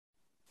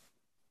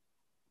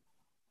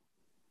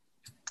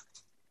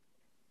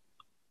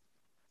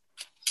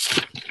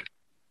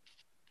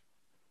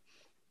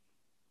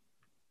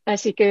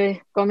Así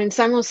que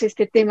comenzamos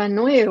este tema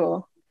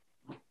nuevo,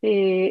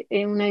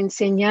 en una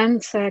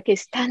enseñanza que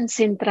es tan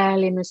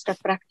central en nuestra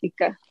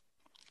práctica,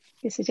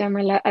 que se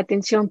llama la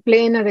atención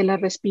plena de la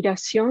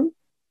respiración.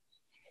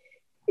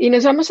 Y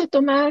nos vamos a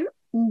tomar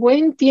un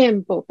buen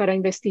tiempo para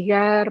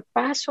investigar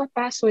paso a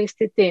paso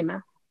este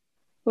tema,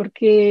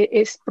 porque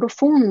es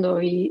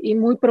profundo y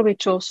muy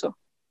provechoso.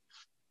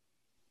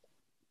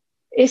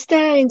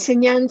 Esta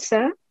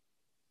enseñanza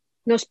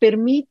nos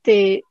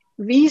permite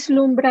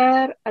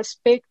vislumbrar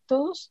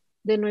aspectos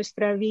de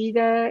nuestra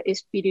vida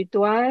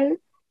espiritual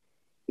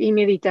y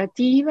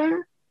meditativa,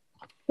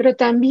 pero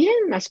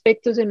también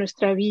aspectos de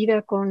nuestra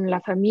vida con la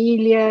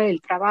familia,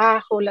 el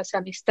trabajo, las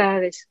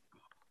amistades.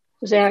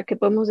 O sea, que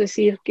podemos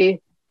decir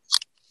que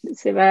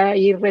se va a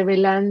ir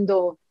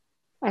revelando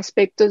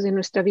aspectos de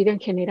nuestra vida en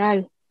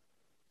general.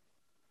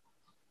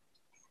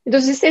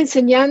 Entonces, esta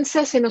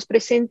enseñanza se nos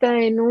presenta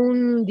en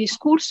un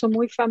discurso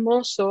muy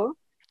famoso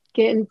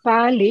que en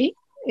Pali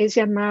es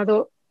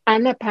llamado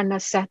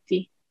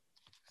Anapanasati.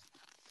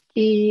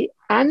 Y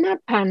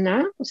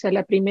Anapana, o sea,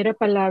 la primera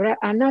palabra,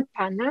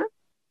 Anapana,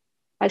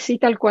 así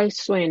tal cual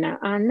suena,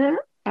 Ana,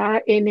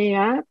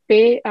 A-N-A-P-A-N-A,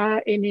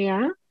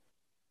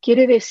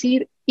 quiere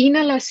decir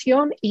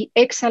inhalación y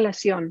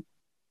exhalación.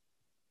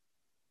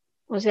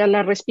 O sea,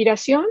 la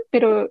respiración,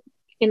 pero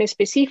en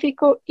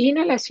específico,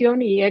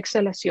 inhalación y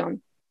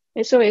exhalación.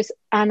 Eso es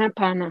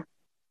Anapana.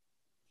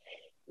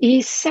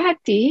 Y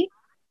Sati,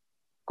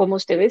 como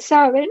ustedes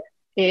saben,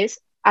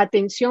 es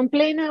atención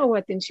plena o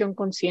atención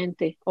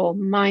consciente o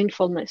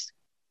mindfulness.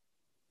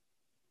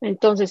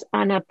 Entonces,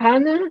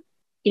 Anapana,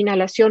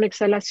 inhalación,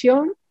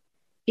 exhalación,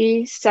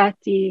 y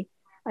Sati,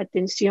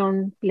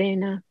 atención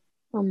plena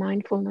o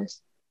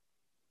mindfulness.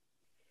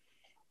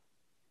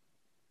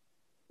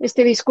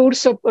 Este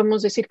discurso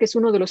podemos decir que es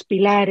uno de los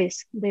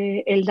pilares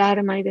del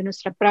Dharma y de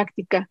nuestra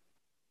práctica.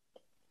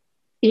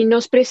 Y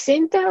nos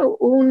presenta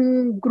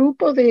un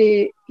grupo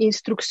de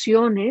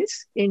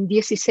instrucciones en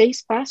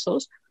 16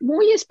 pasos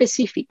muy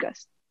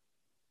específicas,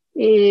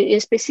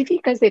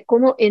 específicas de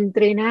cómo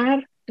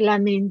entrenar la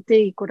mente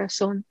y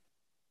corazón.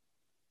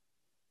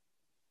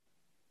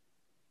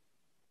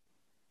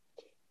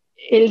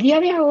 El día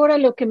de ahora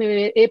lo que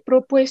me he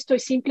propuesto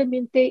es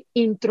simplemente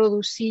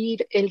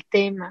introducir el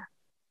tema.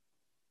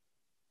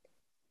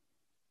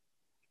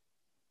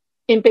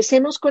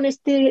 Empecemos con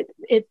este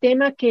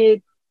tema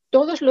que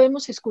todos lo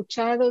hemos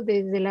escuchado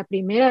desde la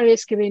primera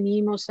vez que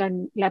venimos a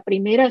la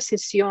primera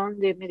sesión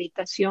de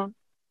meditación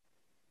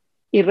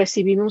y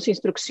recibimos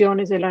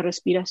instrucciones de la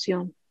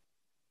respiración.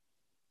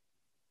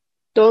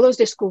 Todos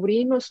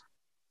descubrimos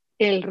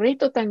el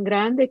reto tan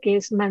grande que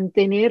es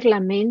mantener la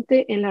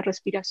mente en la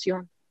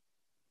respiración.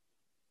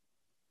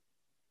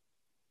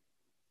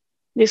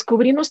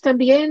 Descubrimos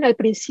también al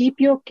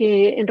principio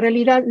que en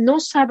realidad no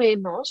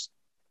sabemos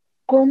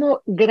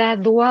cómo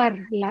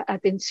graduar la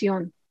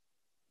atención.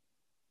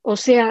 O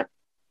sea,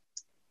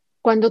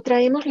 cuando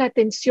traemos la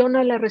atención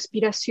a la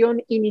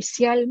respiración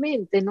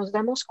inicialmente, nos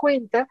damos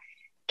cuenta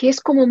que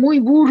es como muy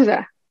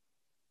burda,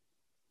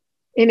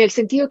 en el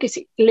sentido que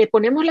si le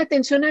ponemos la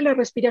atención a la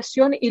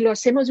respiración y lo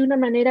hacemos de una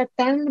manera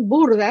tan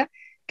burda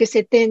que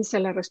se tensa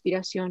la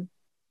respiración.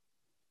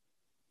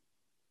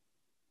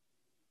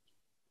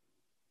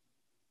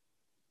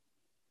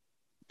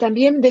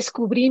 También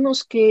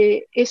descubrimos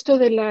que esto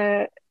de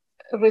la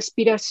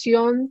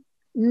respiración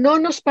no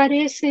nos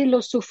parece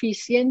lo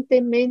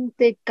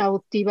suficientemente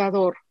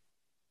cautivador.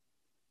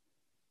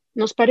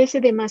 Nos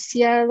parece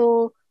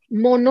demasiado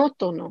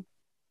monótono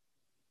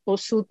o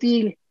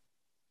sutil,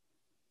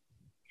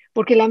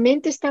 porque la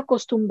mente está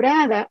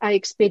acostumbrada a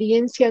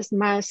experiencias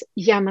más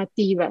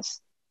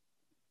llamativas,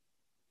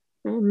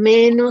 ¿no?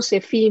 Menos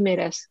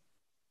efímeras.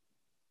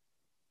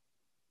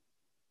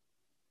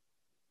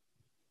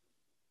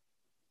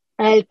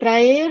 Al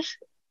traer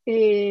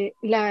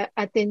la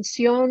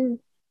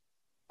atención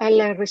a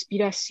la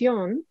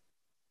respiración,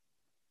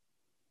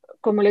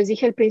 como les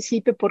dije al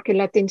principio, porque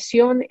la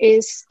atención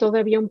es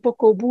todavía un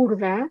poco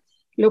burda,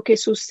 lo que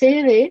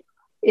sucede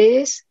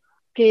es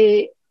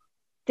que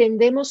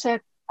tendemos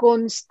a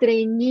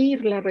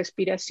constreñir la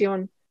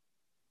respiración.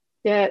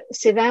 O sea,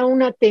 se da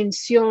una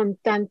tensión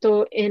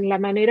tanto en la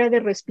manera de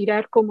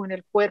respirar como en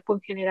el cuerpo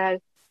en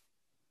general,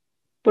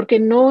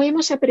 porque no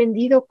hemos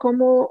aprendido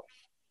cómo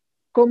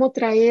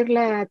traer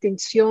la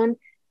atención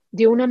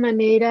de una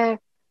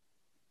manera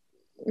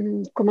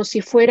como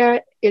si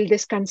fuera el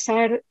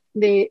descansar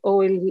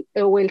o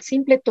el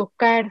simple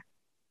tocar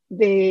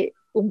de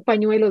un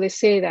pañuelo de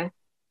seda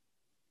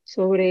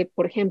sobre,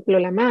 por ejemplo,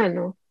 la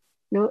mano,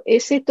 ¿no?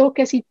 Ese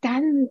toque así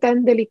tan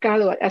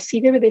delicado, así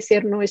debe de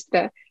ser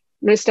nuestra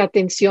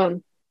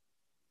atención,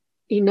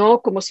 y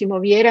no como si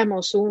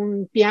moviéramos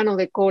un piano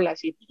de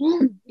colas y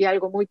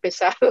algo muy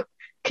pesado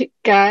que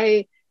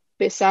cae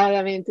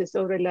pesadamente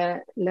sobre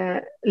la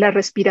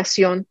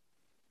respiración,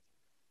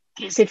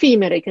 que es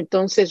efímera y que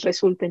entonces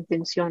resulta en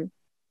tensión.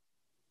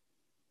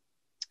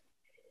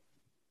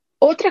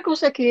 Otra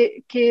cosa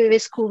que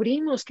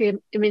descubrimos, que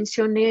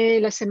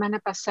mencioné la semana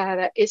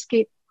pasada, es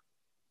que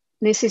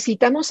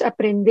necesitamos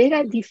aprender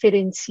a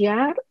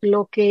diferenciar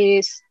lo que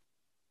es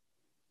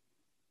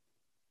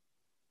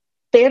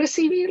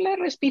percibir la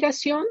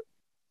respiración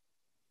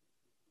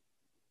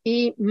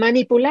y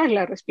manipular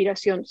la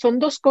respiración. Son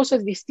dos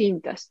cosas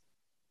distintas.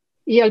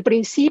 Y al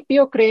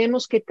principio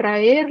creemos que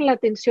traer la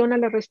atención a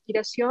la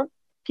respiración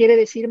quiere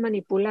decir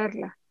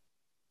manipularla,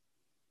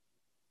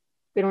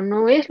 pero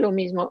no es lo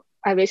mismo.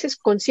 A veces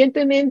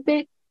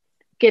conscientemente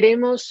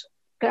queremos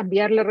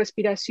cambiar la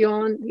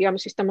respiración,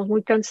 digamos, si estamos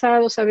muy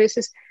cansados, a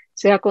veces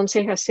se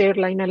aconseja hacer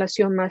la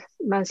inhalación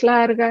más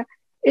larga.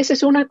 Esa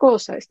es una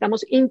cosa,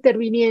 estamos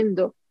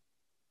interviniendo,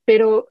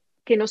 pero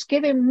que nos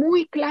quede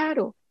muy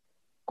claro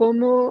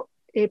cómo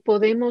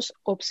podemos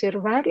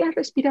observar la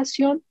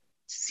respiración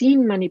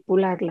sin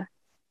manipularla.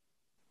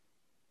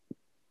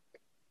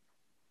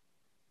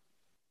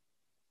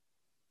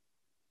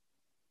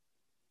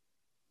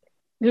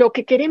 Lo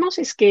que queremos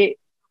es que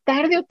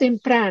tarde o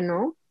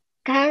temprano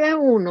cada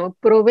uno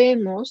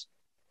probemos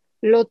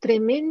lo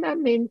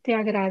tremendamente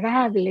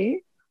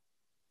agradable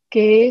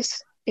que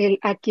es el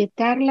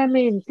aquietar la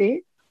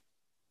mente,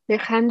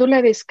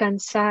 dejándola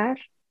descansar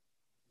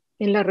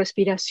en la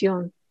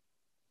respiración,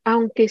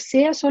 aunque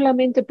sea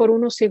solamente por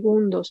unos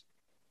segundos,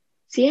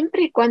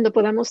 siempre y cuando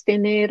podamos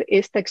tener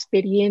esta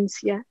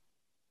experiencia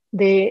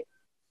de,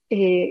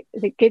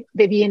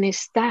 de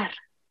bienestar,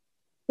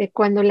 de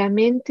cuando la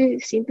mente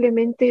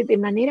simplemente de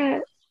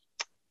manera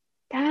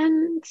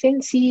tan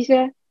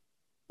sencilla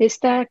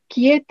está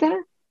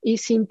quieta y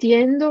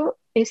sintiendo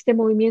este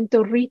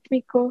movimiento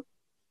rítmico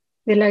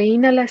de la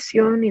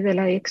inhalación y de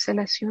la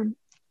exhalación.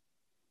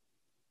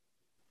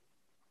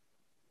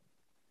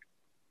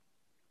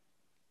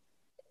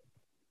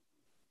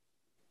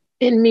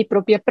 En mi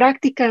propia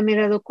práctica me he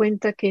dado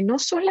cuenta que no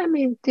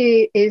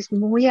solamente es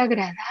muy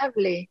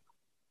agradable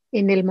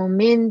en el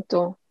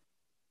momento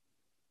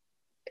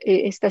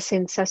esta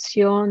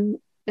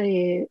sensación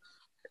de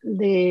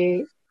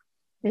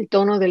el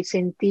tono del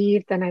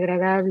sentir tan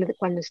agradable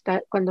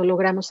cuando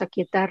logramos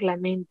aquietar la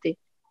mente,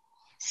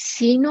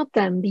 sino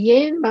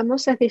también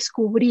vamos a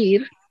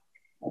descubrir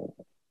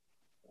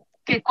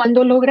que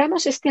cuando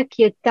logramos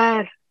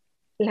aquietar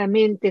la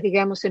mente,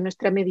 digamos, en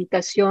nuestra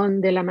meditación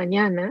de la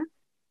mañana,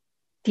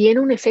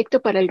 tiene un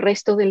efecto para el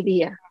resto del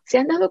día. ¿Se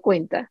han dado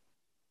cuenta?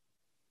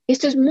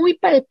 Esto es muy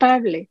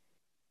palpable.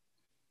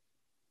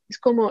 Es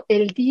como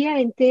el día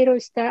entero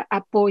está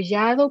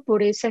apoyado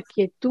por esa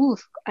quietud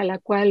a la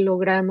cual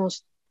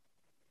logramos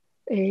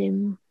eh,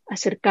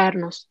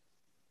 acercarnos.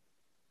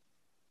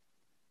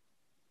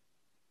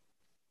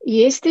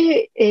 Y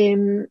este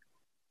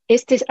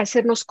es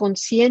hacernos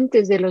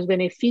conscientes de los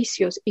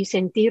beneficios y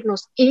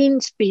sentirnos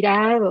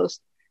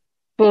inspirados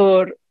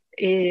por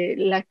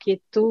la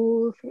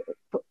quietud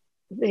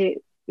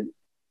de,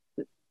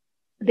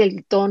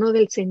 del tono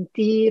del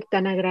sentir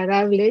tan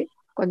agradable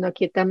cuando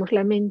aquietamos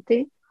la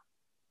mente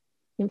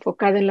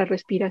enfocada en la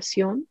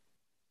respiración,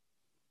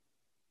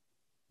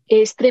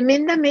 es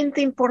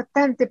tremendamente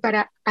importante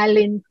para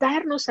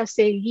alentarnos a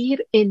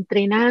seguir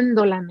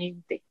entrenando la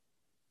mente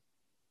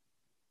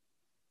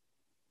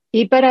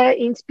y para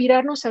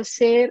inspirarnos a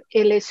hacer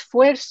el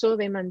esfuerzo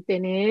de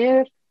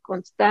mantener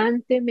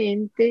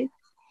constantemente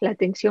la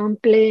atención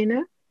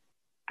plena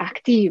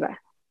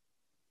activa.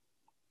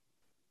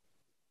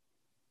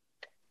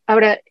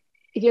 Ahora,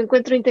 yo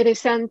encuentro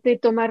interesante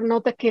tomar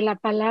nota que la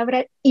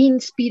palabra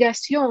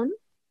inspiración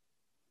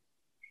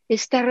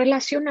está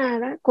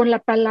relacionada con la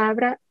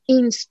palabra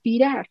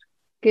inspirar,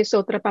 que es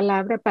otra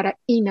palabra para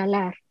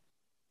inhalar.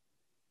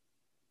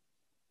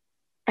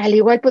 Al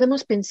igual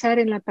podemos pensar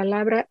en la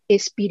palabra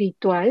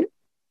espiritual,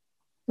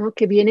 ¿no?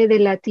 Que viene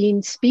del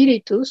latín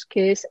spiritus,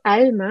 que es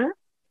alma,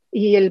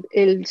 y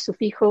el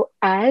sufijo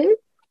al,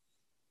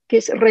 que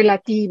es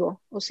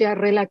relativo, o sea,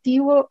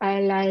 relativo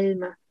al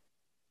alma.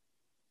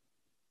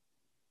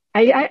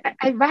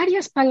 Hay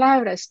varias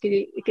palabras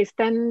que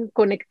están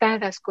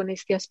conectadas con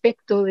este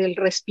aspecto del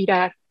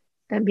respirar.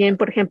 También,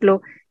 por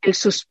ejemplo, el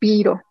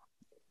suspiro.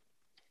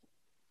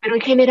 Pero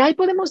en general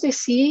podemos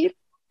decir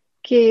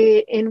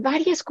que en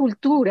varias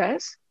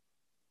culturas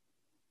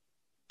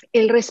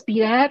el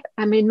respirar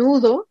a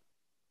menudo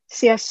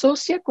se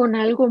asocia con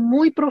algo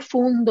muy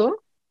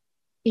profundo,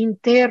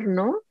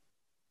 interno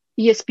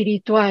y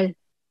espiritual,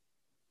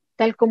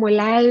 tal como el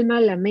alma,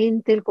 la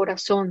mente, el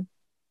corazón.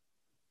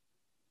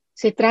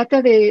 Se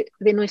trata de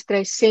nuestra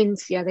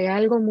esencia, de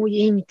algo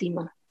muy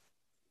íntimo.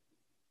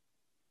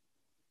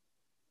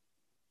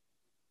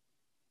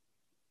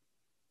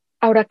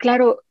 Ahora,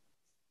 claro,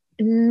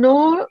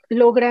 no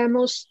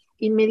logramos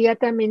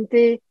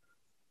inmediatamente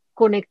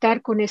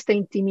conectar con esta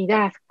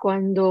intimidad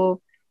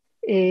cuando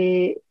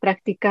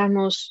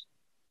practicamos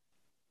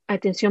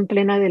atención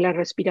plena de la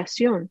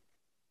respiración.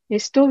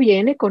 Esto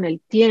viene con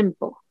el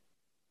tiempo,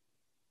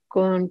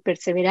 con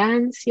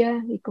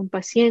perseverancia y con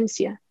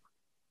paciencia.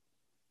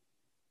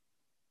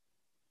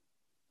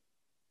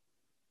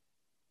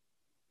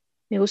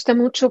 Me gusta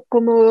mucho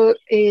cómo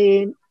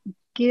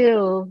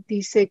Gill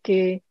dice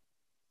que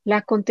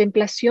la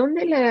contemplación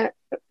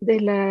de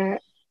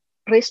la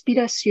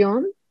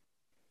respiración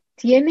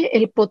tiene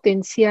el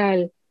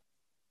potencial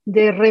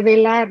de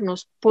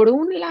revelarnos, por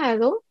un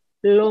lado,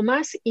 lo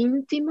más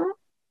íntimo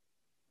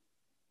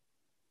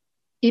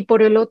y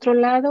por el otro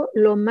lado,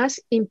 lo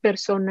más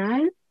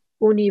impersonal,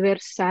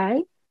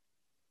 universal,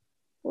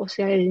 o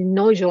sea, el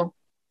no yo.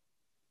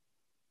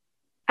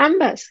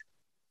 Ambas,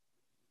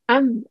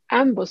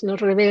 ambos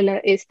nos revela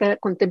esta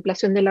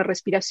contemplación de la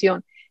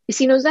respiración. Y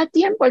si nos da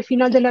tiempo al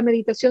final de la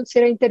meditación,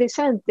 será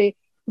interesante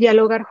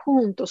dialogar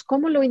juntos.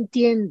 ¿Cómo lo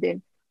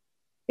entienden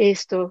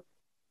esto?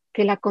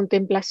 Que la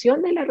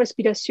contemplación de la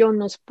respiración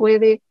nos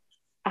puede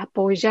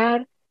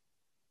apoyar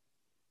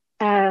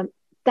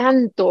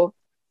tanto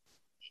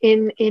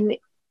en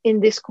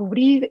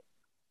descubrir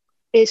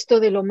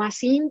esto de lo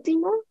más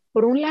íntimo,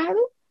 por un lado,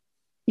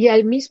 y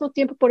al mismo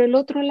tiempo, por el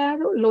otro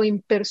lado, lo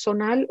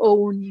impersonal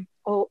o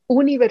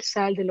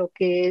universal de lo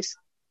que es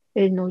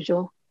el no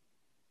yo.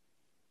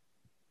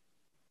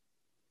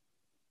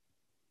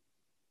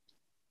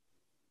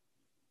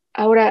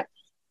 Ahora,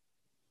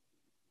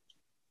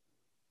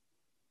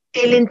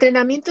 el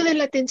entrenamiento de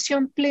la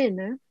atención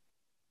plena,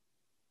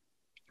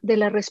 de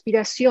la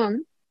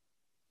respiración,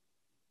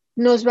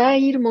 nos va a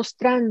ir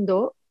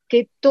mostrando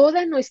que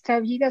toda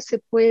nuestra vida se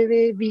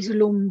puede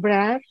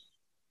vislumbrar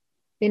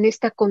en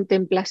esta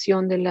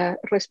contemplación de la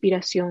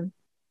respiración.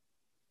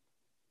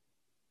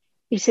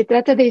 Y se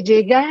trata de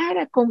llegar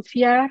a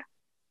confiar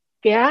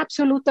que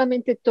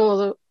absolutamente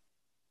todo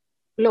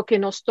lo que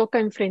nos toca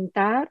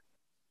enfrentar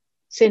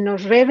se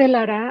nos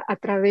revelará a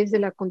través de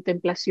la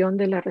contemplación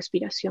de la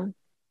respiración.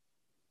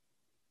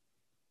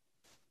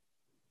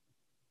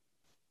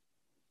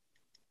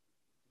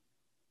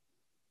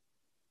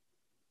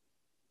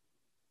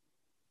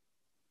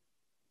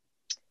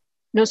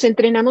 Nos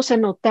entrenamos a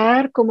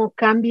notar cómo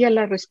cambia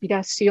la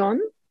respiración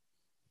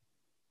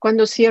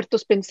cuando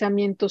ciertos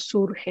pensamientos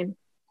surgen,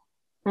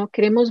 ¿no?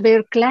 Queremos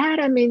ver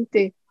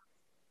claramente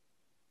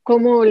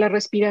cómo la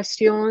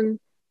respiración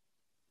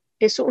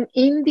es un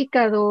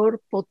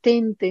indicador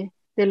potente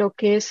de lo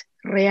que es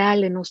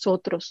real en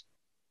nosotros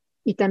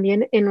y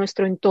también en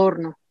nuestro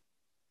entorno.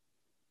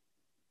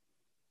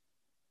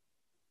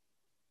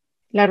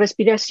 La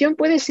respiración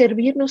puede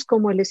servirnos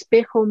como el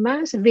espejo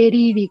más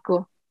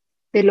verídico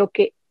de lo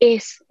que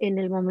es en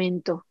el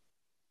momento.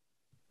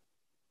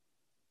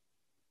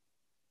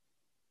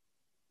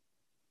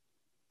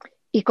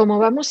 Y como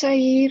vamos a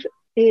ir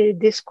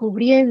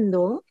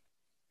descubriendo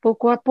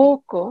poco a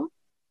poco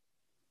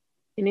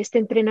en este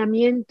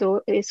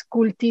entrenamiento, es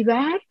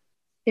cultivar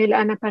el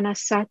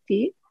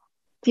anapanasati,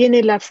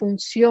 tiene la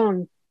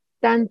función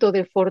tanto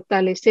de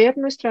fortalecer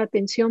nuestra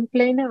atención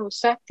plena o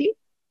sati,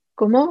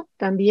 como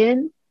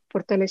también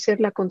fortalecer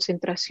la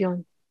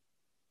concentración.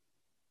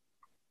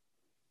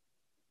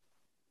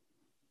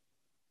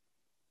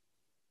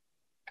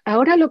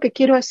 Ahora lo que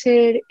quiero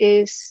hacer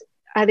es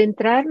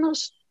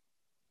adentrarnos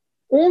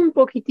un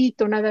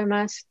poquitito nada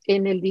más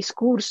en el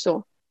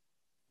discurso,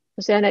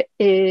 o sea,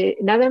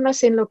 nada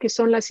más en lo que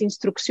son las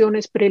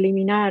instrucciones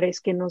preliminares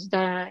que nos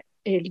da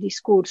el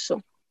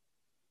discurso,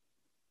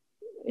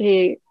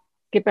 que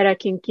para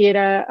quien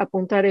quiera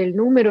apuntar el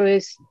número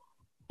es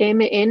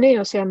MN,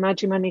 o sea,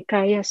 Majjhima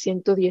Nikaya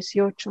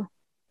 118.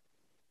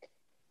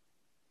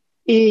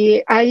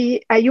 Y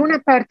hay una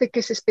parte que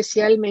es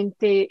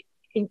especialmente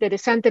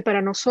interesante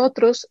para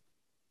nosotros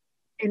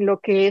en lo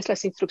que es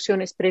las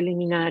instrucciones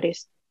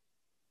preliminares,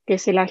 que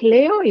se las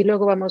leo y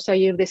luego vamos a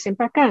ir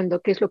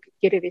desempacando qué es lo que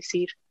quiere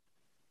decir.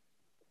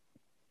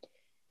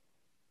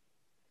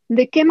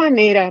 ¿De qué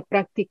manera,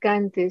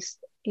 practicantes,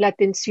 la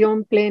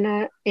atención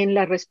plena en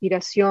la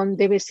respiración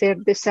debe ser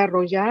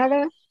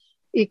desarrollada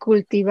y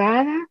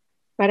cultivada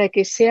para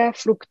que sea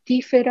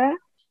fructífera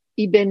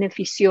y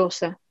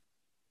beneficiosa?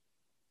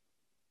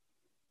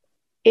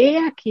 He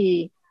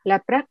aquí la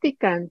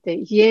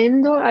practicante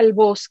yendo al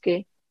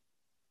bosque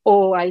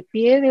o al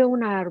pie de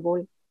un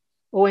árbol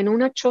o en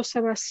una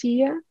choza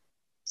vacía,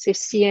 se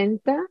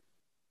sienta,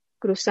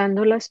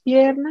 cruzando las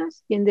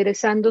piernas y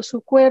enderezando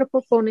su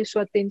cuerpo, pone su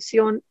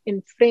atención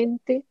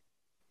enfrente,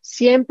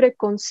 siempre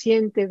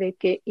consciente de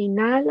que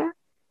inhala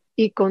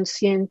y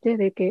consciente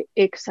de que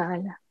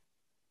exhala.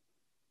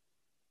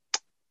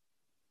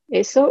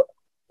 Eso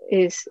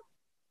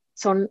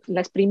son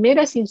las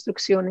primeras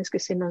instrucciones que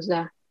se nos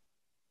da.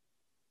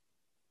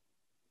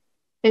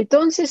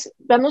 Entonces,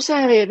 vamos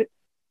a ver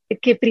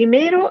que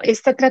primero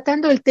está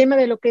tratando el tema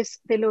de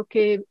lo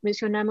que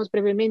mencionamos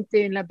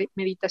brevemente en la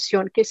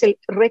meditación, que es el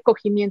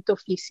recogimiento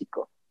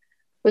físico.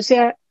 O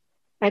sea,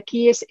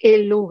 aquí es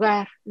el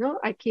lugar, ¿no?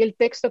 Aquí el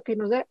texto que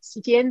nos da,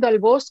 yendo al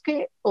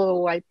bosque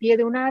o al pie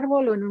de un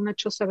árbol o en una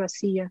choza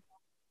vacía,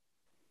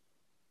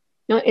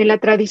 ¿no? En la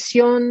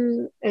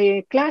tradición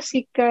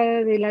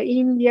clásica de la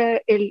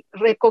India, el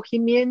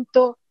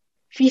recogimiento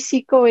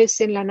físico es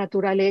en la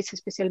naturaleza,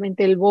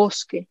 especialmente el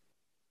bosque.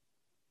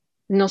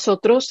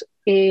 Nosotros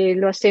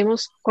lo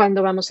hacemos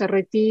cuando vamos a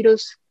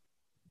retiros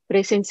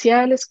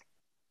presenciales,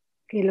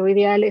 que lo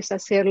ideal es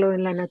hacerlo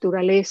en la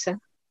naturaleza,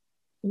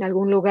 en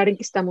algún lugar en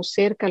que estamos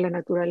cerca de la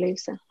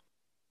naturaleza.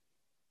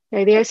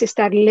 La idea es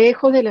estar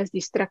lejos de las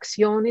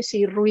distracciones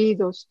y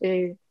ruidos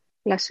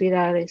las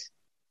ciudades.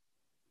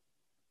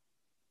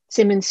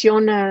 Se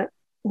menciona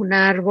un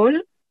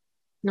árbol,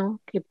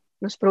 ¿no? Que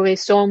nos provee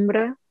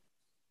sombra,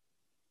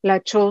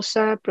 la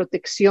choza,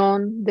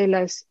 protección de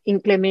las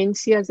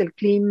inclemencias del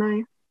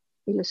clima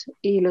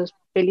y los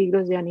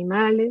peligros de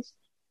animales.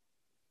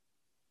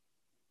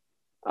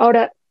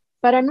 Ahora,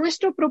 para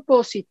nuestro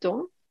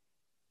propósito,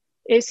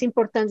 es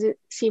importante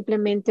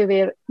simplemente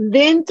ver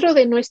dentro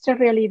de nuestra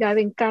realidad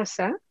en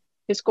casa,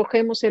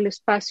 escogemos el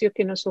espacio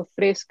que nos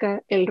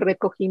ofrezca el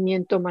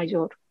recogimiento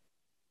mayor.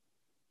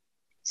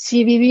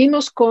 Si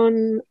vivimos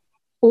con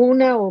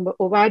una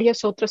o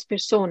varias otras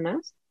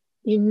personas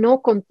y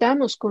no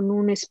contamos con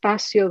un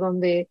espacio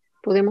donde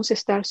podemos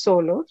estar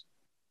solos,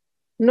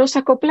 nos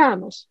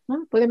acoplamos,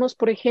 ¿no? Podemos,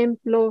 por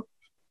ejemplo,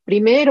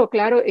 primero,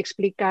 claro,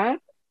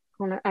 explicar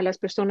a las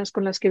personas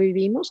con las que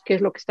vivimos qué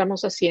es lo que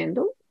estamos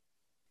haciendo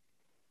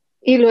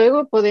y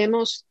luego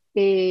podemos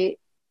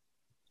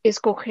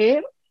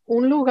escoger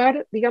un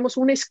lugar, digamos,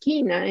 una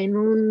esquina en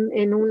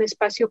un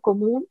espacio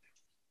común,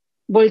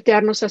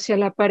 voltearnos hacia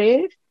la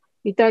pared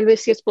y tal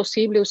vez, si es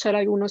posible, usar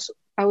algunos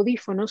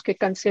audífonos que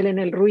cancelen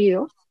el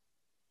ruido.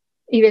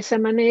 Y de esa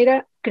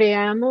manera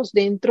creamos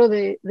dentro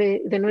de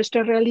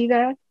nuestra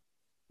realidad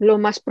lo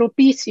más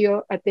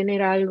propicio a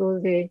tener algo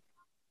de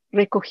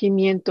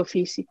recogimiento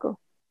físico.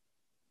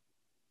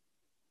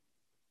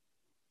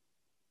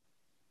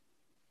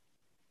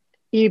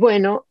 Y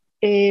bueno,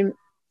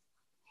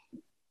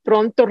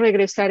 pronto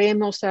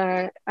regresaremos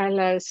a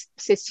las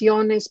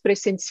sesiones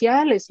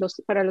presenciales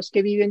para los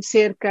que viven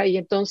cerca y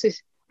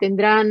entonces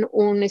tendrán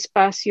un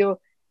espacio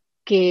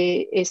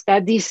que está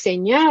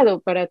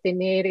diseñado para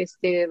tener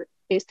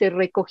este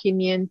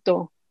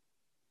recogimiento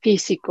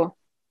físico.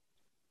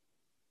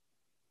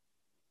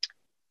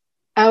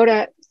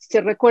 Ahora,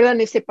 ¿se recuerdan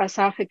ese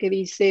pasaje que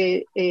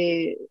dice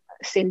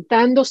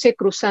sentándose,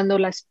 cruzando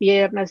las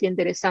piernas y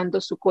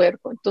enderezando su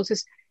cuerpo?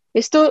 Entonces,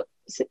 esto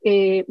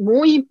es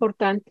muy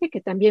importante, que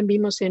también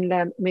vimos en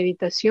la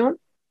meditación,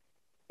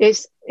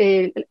 es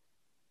en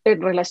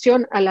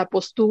relación a la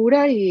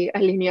postura y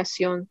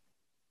alineación,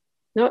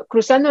 ¿no?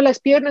 Cruzando las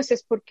piernas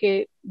es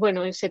porque,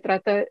 bueno, se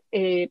trata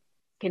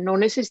que no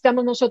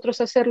necesitamos nosotros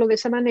hacerlo de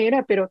esa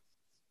manera, pero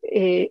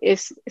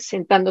es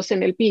sentándose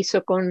en el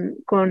piso con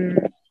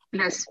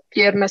las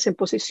piernas en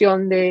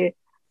posición de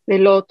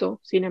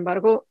loto. Sin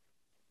embargo,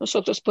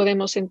 nosotros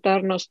podemos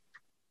sentarnos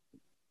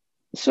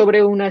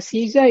sobre una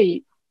silla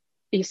y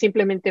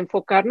simplemente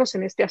enfocarnos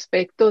en este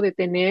aspecto de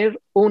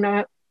tener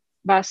una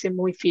base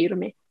muy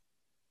firme.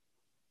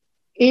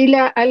 Y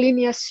la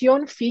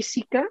alineación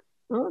física,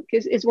 ¿no? Que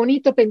es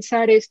bonito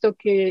pensar esto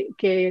que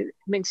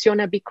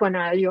menciona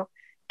Bikwanalyo,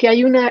 que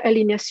hay una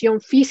alineación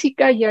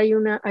física y hay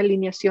una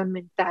alineación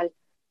mental.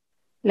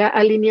 La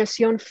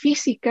alineación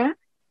física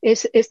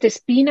es esta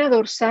espina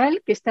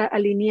dorsal que está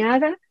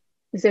alineada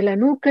desde la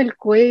nuca, el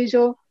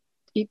cuello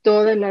y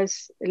todas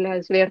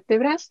las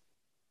vértebras.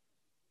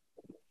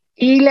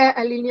 Y la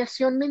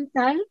alineación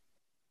mental,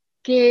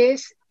 que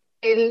es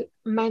el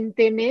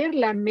mantener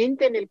la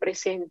mente en el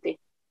presente.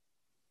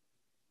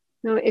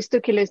 ¿No?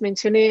 Esto que les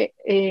mencioné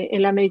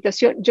en la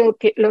meditación, yo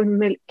que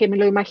me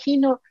lo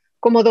imagino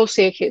como dos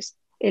ejes,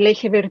 el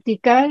eje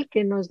vertical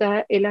que nos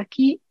da el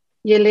aquí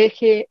y el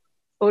eje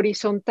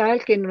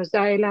horizontal que nos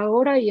da el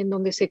ahora, y en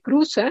donde se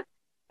cruza,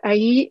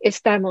 ahí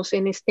estamos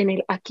en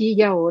el aquí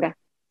y ahora,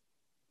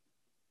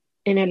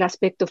 en el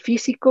aspecto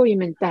físico y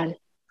mental.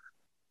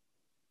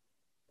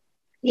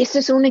 Y esto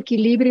es un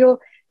equilibrio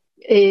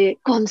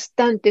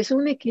constante, es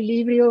un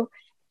equilibrio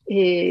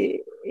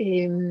eh,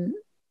 eh,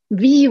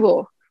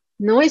 vivo.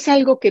 No es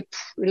algo que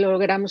lo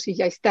logramos y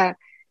ya está,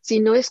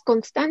 sino es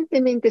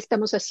constantemente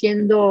estamos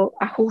haciendo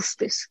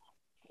ajustes.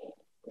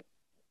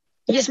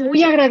 Y es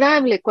muy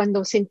agradable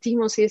cuando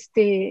sentimos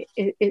este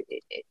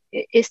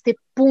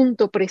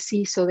punto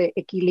preciso de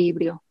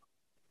equilibrio.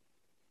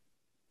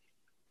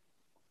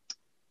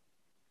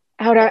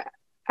 Ahora,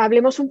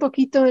 hablemos un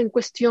poquito en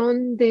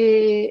cuestión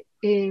de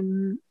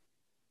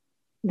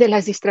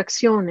las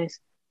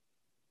distracciones.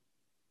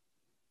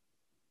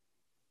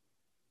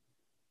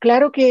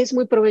 Claro que es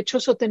muy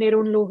provechoso tener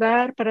un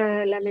lugar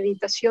para la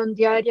meditación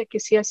diaria que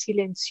sea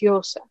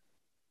silenciosa.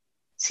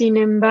 Sin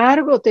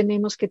embargo,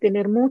 tenemos que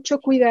tener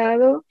mucho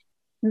cuidado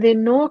de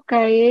no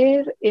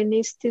caer en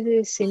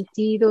este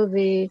sentido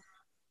de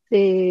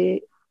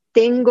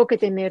tengo que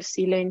tener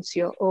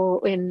silencio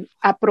o en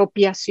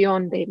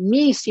apropiación de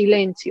mi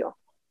silencio.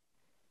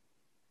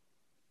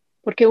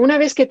 Porque una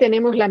vez que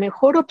tenemos la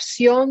mejor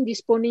opción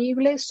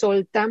disponible,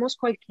 soltamos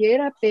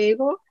cualquier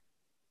apego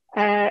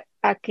a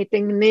que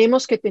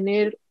tenemos que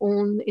tener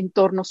un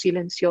entorno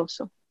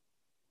silencioso.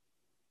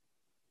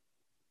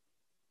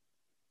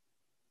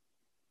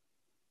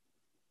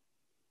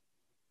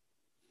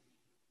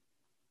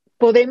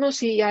 Podemos,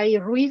 si hay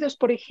ruidos,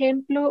 por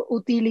ejemplo,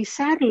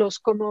 utilizarlos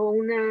como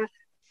una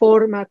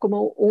forma,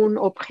 como un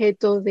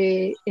objeto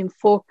de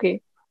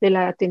enfoque de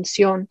la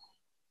atención.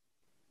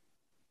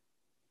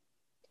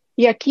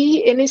 Y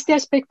aquí, en este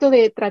aspecto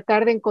de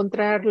tratar de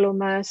encontrar lo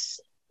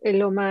más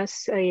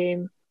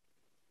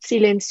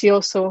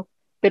silencioso,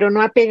 pero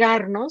no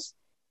apegarnos,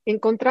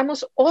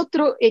 encontramos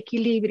otro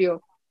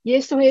equilibrio, y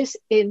eso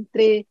es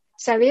entre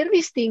saber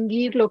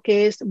distinguir lo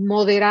que es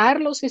moderar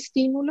los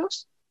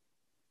estímulos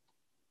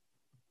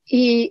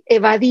y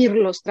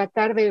evadirlos,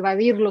 tratar de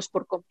evadirlos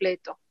por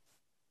completo,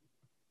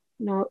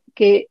 ¿no?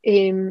 Que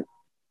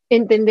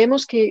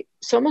entendemos que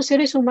somos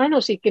seres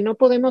humanos y que no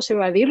podemos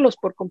evadirlos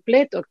por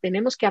completo.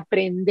 Tenemos que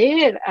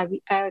aprender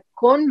a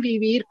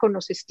convivir con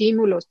los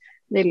estímulos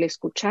del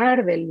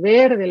escuchar, del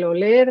ver, del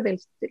oler,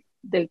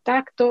 del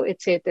tacto,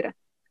 etcétera.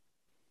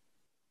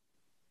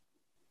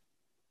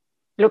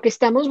 Lo que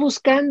estamos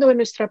buscando en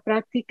nuestra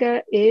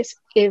práctica es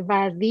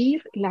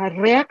evadir la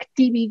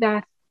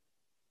reactividad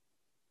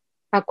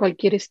a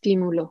cualquier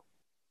estímulo.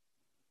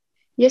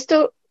 Y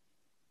esto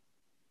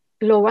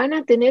lo van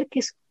a tener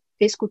que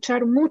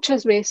escuchar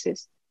muchas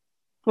veces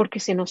porque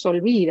se nos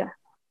olvida.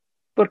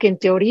 Porque en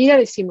teoría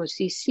decimos,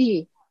 sí,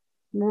 sí,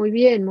 muy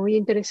bien, muy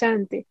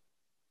interesante.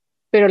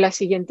 Pero la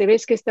siguiente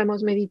vez que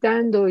estamos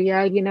meditando y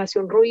alguien hace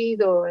un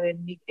ruido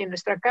en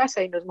nuestra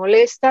casa y nos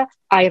molesta,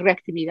 hay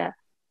reactividad.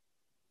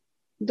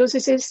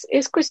 Entonces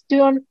es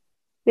cuestión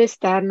de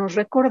estarnos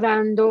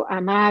recordando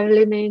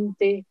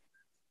amablemente,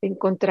 de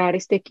encontrar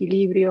este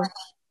equilibrio,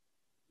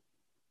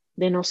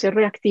 de no ser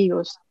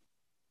reactivos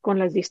con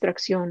las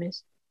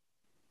distracciones.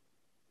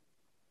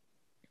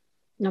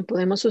 No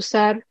podemos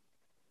usar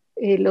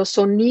los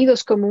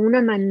sonidos como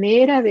una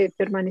manera de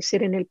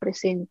permanecer en el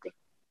presente.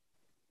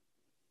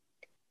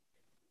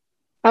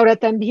 Ahora,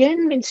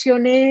 también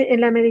mencioné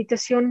en la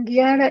meditación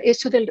guiada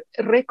eso del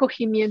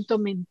recogimiento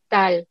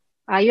mental.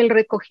 Hay el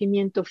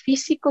recogimiento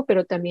físico,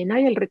 pero también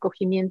hay el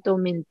recogimiento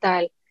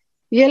mental.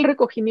 Y el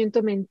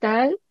recogimiento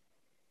mental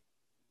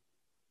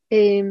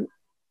eh,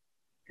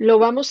 lo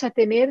vamos a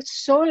tener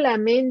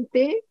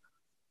solamente,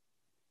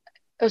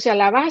 o sea,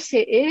 la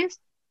base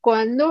es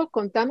cuando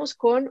contamos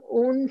con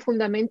un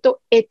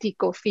fundamento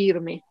ético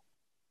firme.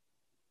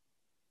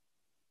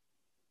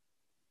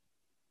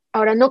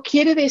 Ahora, no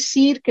quiere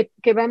decir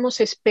que vamos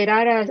a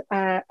esperar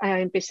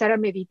a empezar a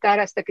meditar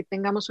hasta que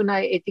tengamos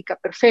una ética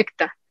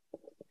perfecta,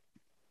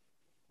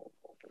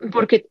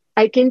 porque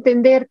hay que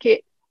entender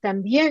que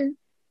también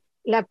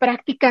la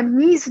práctica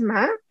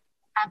misma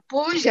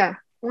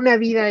apoya una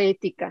vida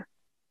ética.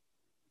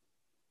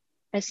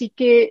 Así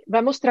que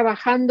vamos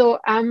trabajando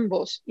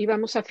ambos y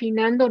vamos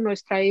afinando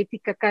nuestra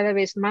ética cada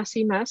vez más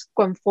y más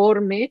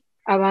conforme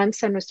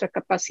avanza nuestra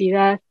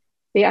capacidad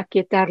de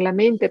aquietar la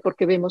mente,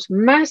 porque vemos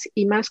más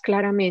y más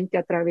claramente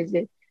a través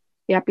de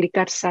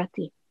aplicar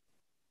sati.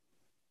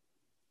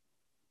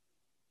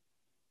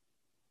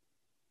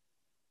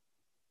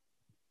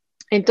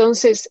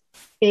 Entonces,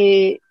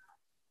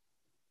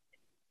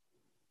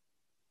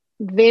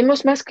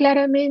 vemos más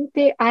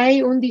claramente,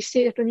 hay un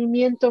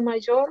discernimiento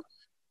mayor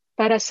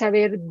para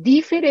saber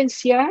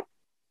diferenciar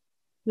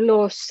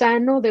lo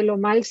sano de lo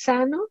mal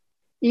sano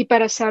y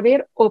para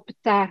saber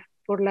optar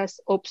por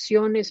las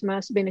opciones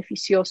más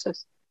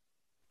beneficiosas.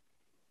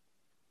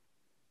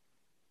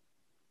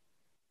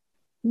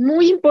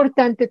 Muy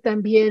importante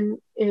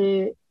también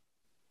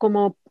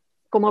como,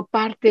 como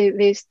parte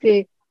de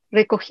este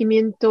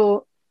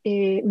recogimiento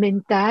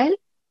mental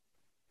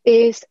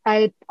es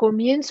al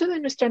comienzo de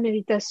nuestra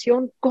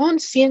meditación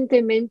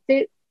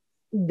conscientemente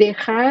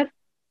dejar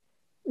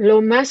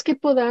lo más que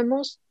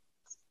podamos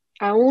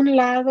a un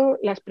lado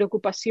las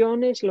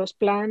preocupaciones, los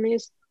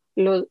planes,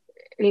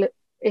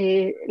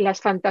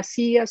 las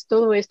fantasías,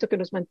 todo esto que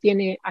nos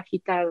mantiene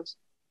agitados.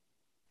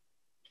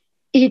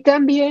 Y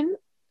también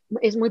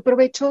es muy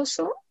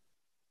provechoso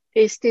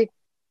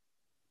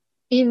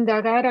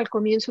indagar al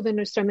comienzo de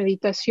nuestra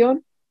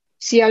meditación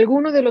si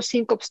alguno de los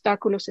 5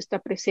 obstáculos está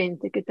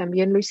presente, que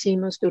también lo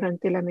hicimos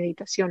durante la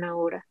meditación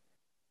ahora,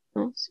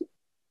 ¿no? Si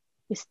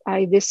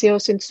hay deseo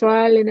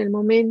sensual en el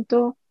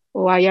momento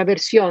o hay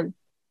aversión,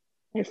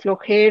 hay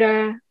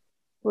flojera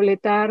o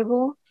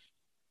letargo,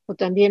 o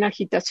también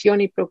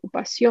agitación y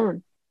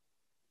preocupación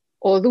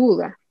o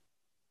duda.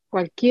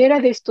 Cualquiera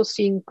de estos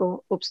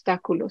 5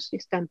 obstáculos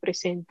están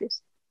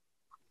presentes.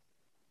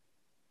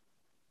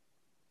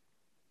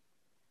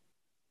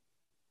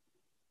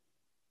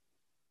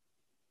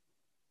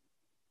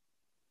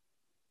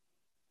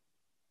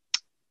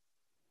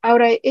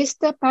 Ahora,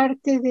 esta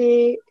parte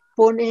de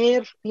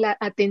poner la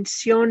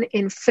atención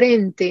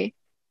enfrente,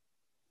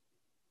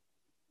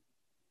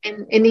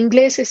 en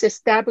inglés es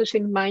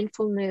establishing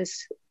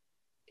mindfulness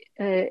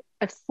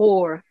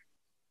for,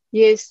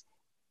 y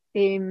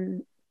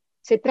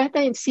se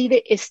trata en sí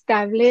de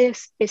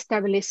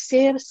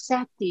establecer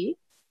sati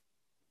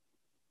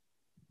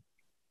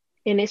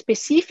en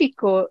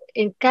específico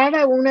en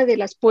cada una de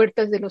las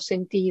puertas de los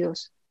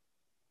sentidos.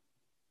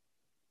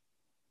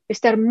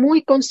 Estar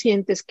muy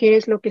conscientes qué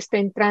es lo que está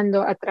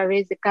entrando a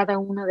través de cada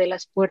una de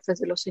las puertas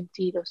de los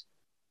sentidos.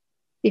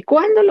 Y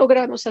cuando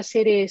logramos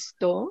hacer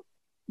esto,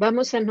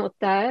 vamos a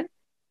notar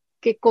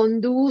que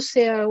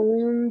conduce a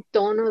un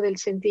tono del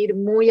sentir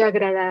muy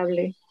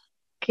agradable,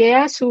 que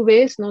a su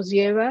vez nos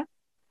lleva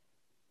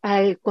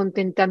al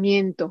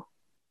contentamiento.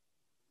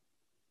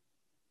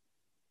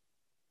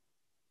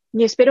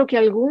 Y espero que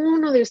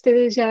alguno de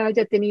ustedes ya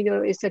haya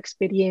tenido esa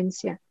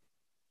experiencia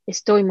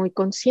estoy muy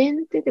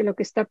consciente de lo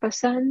que está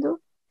pasando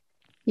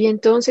y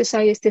entonces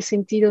hay este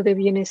sentido de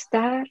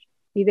bienestar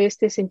y de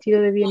este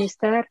sentido de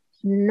bienestar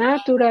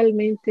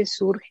naturalmente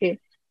surge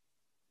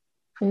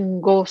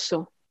un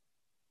gozo.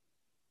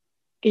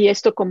 Y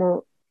esto,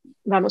 como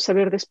vamos a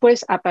ver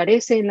después,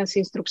 aparece en las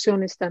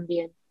instrucciones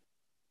también.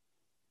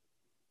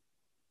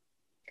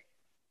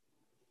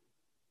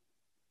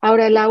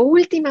 Ahora, la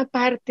última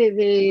parte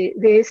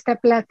de esta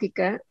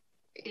plática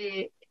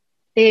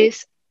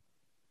es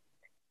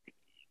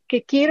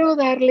que quiero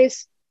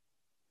darles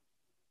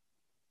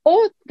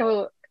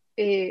otro,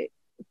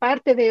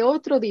 parte de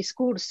otro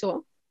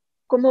discurso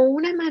como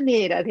una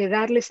manera de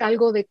darles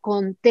algo de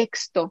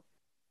contexto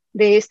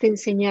de esta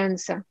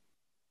enseñanza.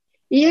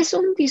 Y es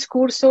un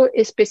discurso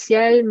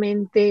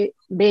especialmente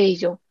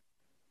bello,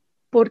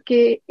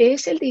 porque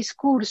es el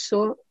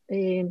discurso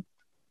de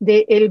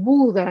el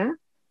Buda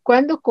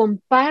cuando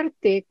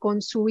comparte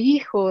con su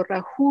hijo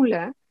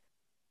Rahula,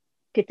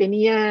 que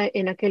tenía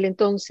en aquel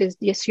entonces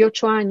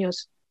 18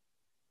 años,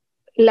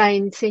 la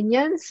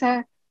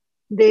enseñanza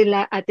de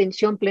la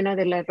atención plena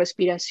de la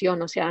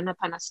respiración, o sea,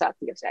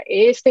 anapanasati, o sea,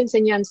 esta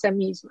enseñanza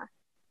misma.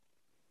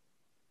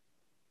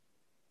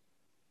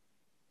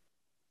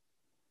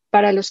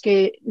 Para los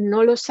que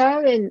no lo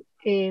saben,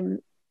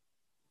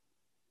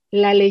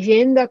 la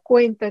leyenda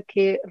cuenta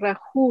que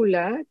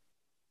Rahula,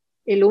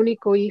 el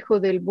único hijo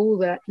del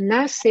Buda,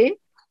 nace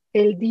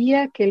el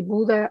día que el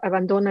Buda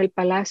abandona el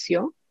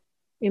palacio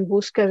en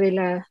busca de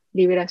la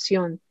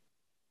liberación.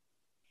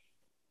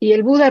 Y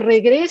el Buda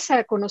regresa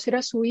a conocer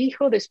a su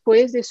hijo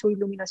después de su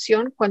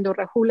iluminación cuando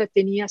Rahula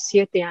tenía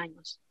 7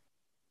 años.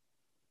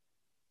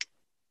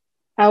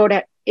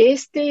 Ahora,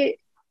 este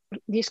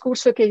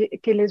discurso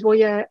que les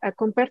voy a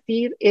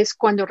compartir es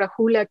cuando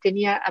Rahula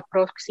tenía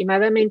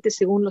aproximadamente,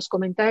 según los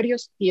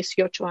comentarios,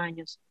 18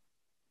 años.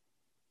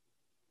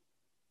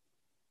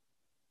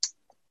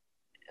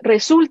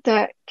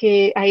 Resulta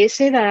que a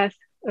esa edad,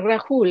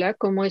 Rahula,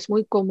 como es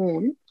muy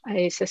común a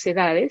esas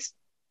edades,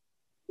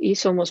 y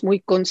somos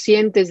muy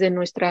conscientes de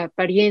nuestra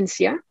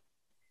apariencia,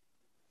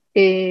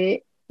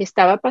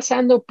 estaba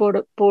pasando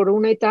por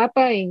una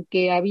etapa en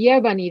que había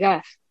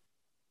vanidad.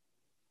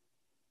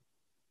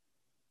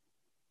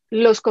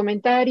 Los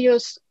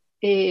comentarios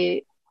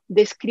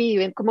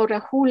describen cómo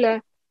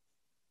Rahula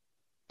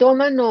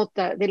toma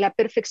nota de la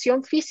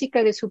perfección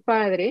física de su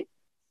padre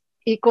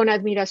y con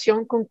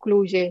admiración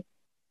concluye: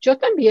 yo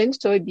también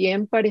soy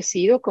bien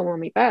parecido como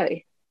mi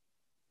padre.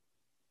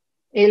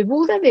 El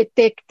Buda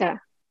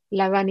detecta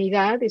la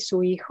vanidad de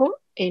su hijo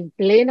en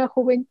plena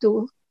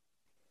juventud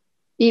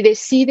y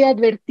decide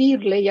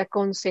advertirle y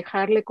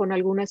aconsejarle con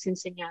algunas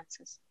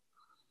enseñanzas.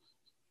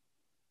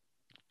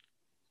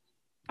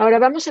 Ahora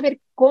vamos a ver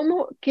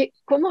cómo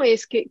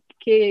es que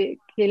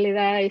le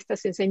da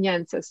estas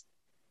enseñanzas.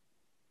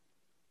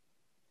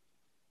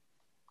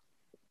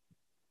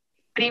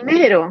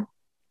 Primero,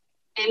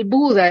 el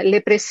Buda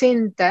le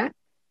presenta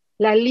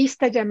la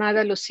lista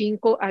llamada los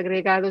 5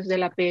 agregados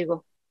del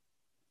apego.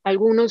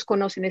 Algunos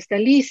conocen esta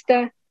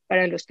lista.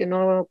 Para los que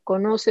no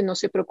conocen, no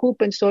se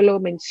preocupen, solo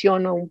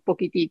menciono un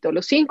poquitito.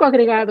 Los 5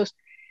 agregados,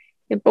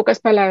 en pocas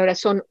palabras,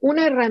 son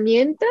una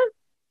herramienta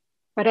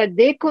para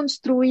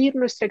deconstruir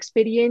nuestra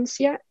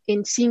experiencia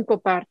en 5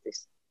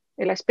 partes.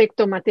 El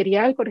aspecto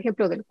material, por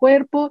ejemplo, del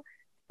cuerpo,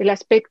 el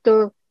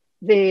aspecto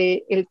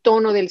del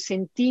tono del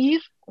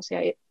sentir, o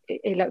sea,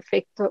 el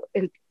afecto,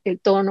 el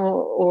tono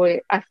o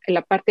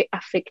la parte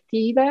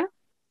afectiva,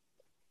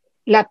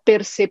 la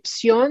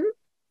percepción,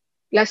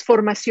 las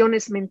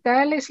formaciones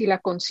mentales y la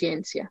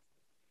conciencia.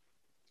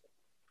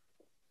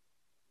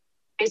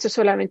 Esto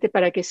solamente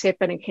para que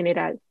sepan en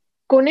general.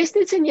 Con esta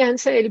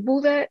enseñanza, el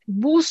Buda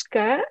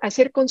busca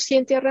hacer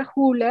consciente a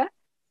Rahula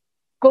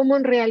cómo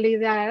en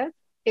realidad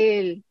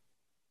él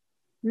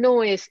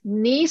no es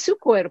ni su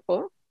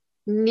cuerpo,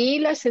 ni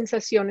las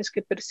sensaciones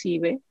que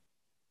percibe,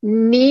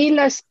 ni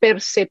las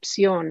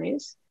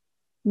percepciones,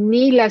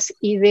 ni las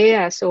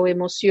ideas o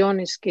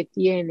emociones que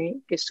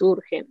tiene, que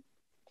surgen,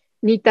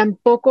 ni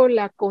tampoco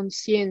la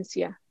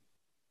conciencia,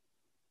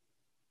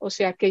 o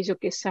sea, aquello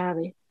que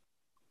sabe.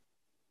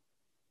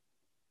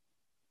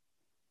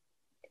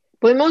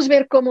 Podemos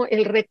ver cómo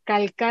el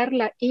recalcar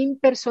la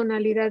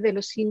impersonalidad de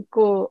los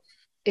 5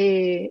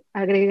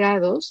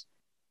 agregados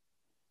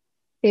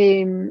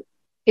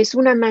es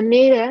una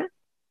manera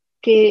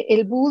que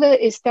el Buda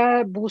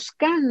está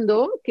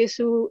buscando que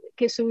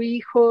su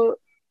hijo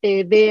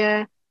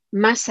vea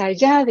más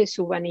allá de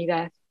su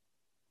vanidad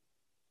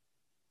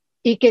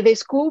y que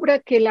descubra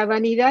que la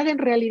vanidad en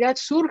realidad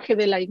surge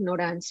de la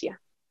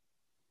ignorancia.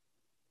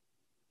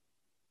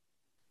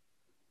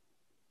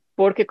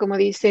 Porque como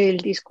dice el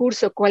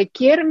discurso,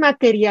 cualquier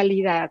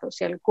materialidad, o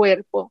sea, el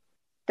cuerpo,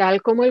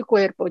 tal como el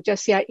cuerpo, ya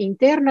sea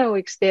interna o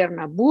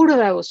externa,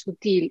 burda o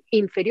sutil,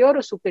 inferior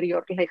o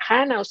superior,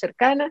 lejana o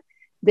cercana,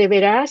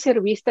 deberá ser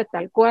vista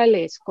tal cual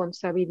es, con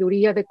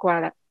sabiduría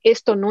adecuada.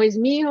 Esto no es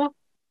mío,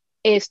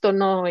 esto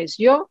no es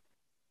yo,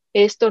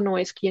 esto no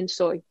es quien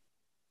soy.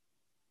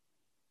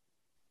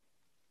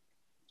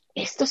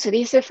 Esto se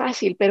dice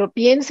fácil, pero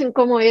piensen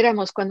cómo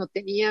éramos cuando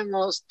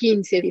teníamos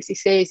 15,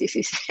 16,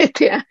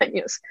 17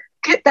 años,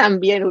 que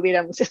también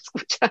hubiéramos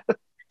escuchado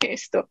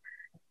esto.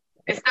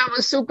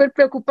 Estamos súper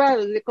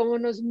preocupados de cómo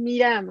nos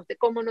miramos, de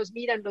cómo nos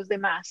miran los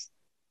demás.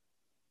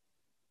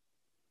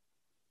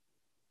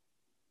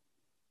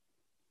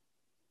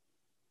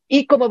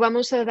 Y como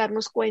vamos a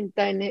darnos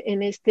cuenta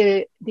en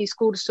este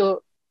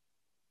discurso,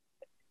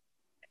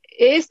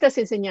 estas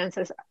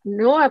enseñanzas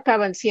no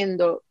acaban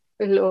siendo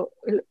lo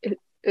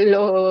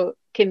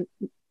que,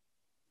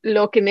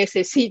 lo que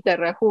necesita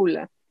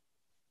Rahula.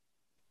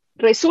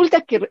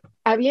 Resulta que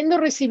habiendo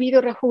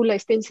recibido Rahula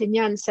esta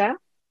enseñanza,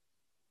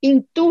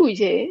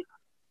 intuye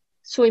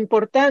su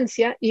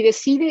importancia y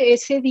decide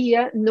ese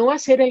día no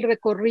hacer el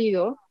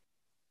recorrido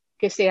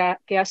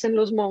que hacen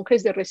los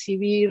monjes de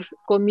recibir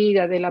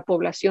comida de la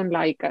población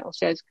laica, o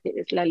sea, es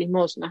la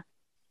limosna,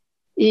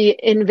 y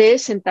en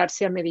vez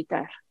sentarse a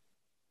meditar.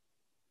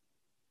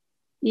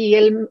 Y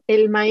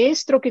el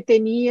maestro que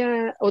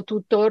tenía, o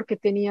tutor que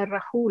tenía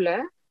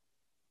Rahula,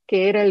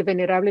 que era el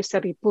venerable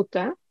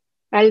Sariputta,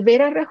 al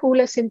ver a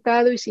Rahula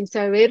sentado y sin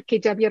saber que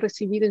ya había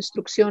recibido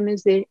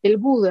instrucciones del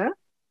Buda,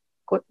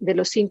 de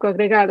los 5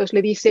 agregados,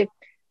 le dice: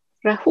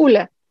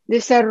 Rahula,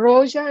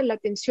 desarrolla la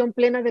atención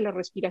plena de la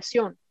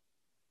respiración.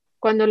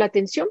 Cuando la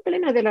atención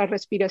plena de la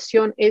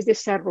respiración es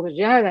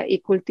desarrollada y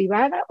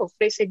cultivada,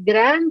 ofrece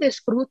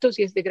grandes frutos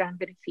y es de gran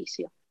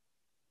beneficio.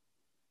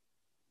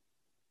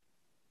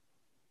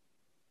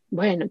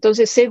 Bueno,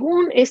 entonces,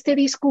 según este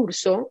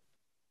discurso,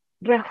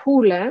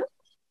 Rahula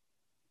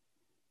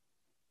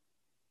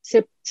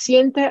se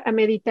sienta a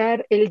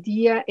meditar el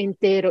día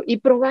entero y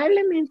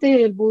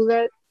probablemente el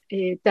Buda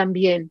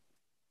también.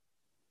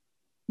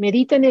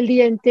 Medita en el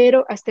día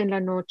entero hasta en la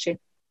noche.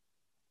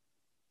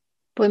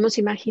 Podemos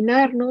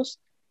imaginarnos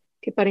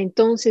que para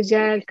entonces,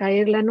 ya al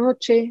caer la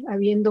noche,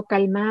 habiendo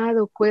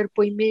calmado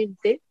cuerpo y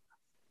mente,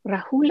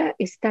 Rahula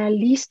está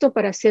listo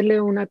para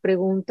hacerle una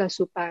pregunta a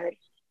su padre.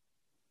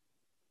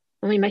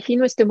 Me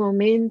imagino este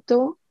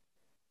momento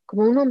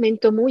como un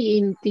momento muy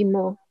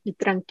íntimo y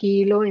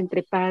tranquilo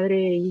entre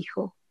padre e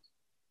hijo.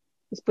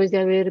 Después de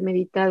haber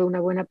meditado una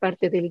buena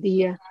parte del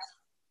día,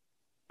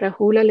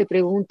 Rahula le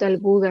pregunta al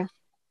Buda: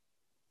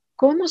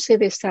 ¿cómo se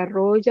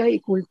desarrolla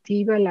y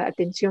cultiva la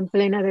atención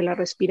plena de la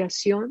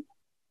respiración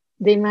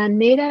de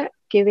manera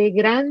que dé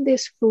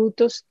grandes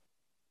frutos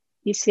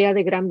y sea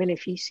de gran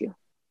beneficio?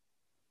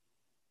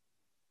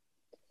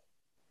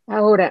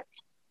 Ahora,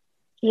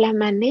 la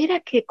manera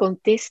que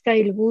contesta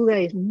el Buda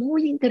es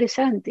muy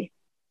interesante,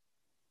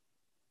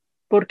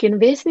 porque en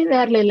vez de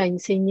darle la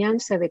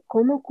enseñanza de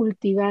cómo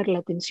cultivar la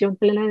atención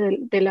plena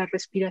de la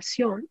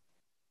respiración,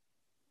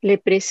 le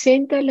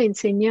presenta la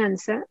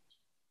enseñanza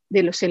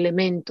de los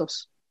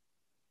elementos: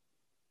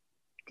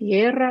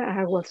 tierra,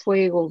 agua,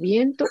 fuego,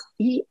 viento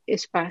y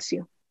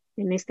espacio.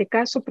 En este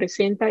caso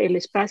presenta el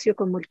espacio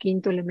como el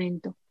quinto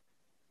elemento.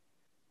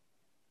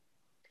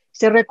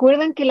 ¿Se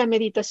recuerdan que la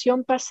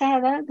meditación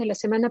pasada, de la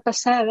semana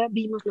pasada,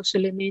 vimos los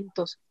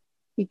elementos?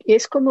 Y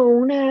es como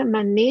una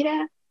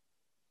manera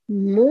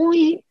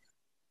muy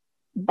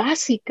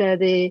básica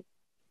de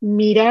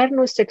mirar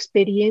nuestra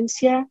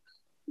experiencia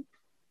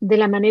de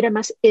la manera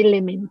más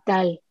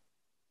elemental.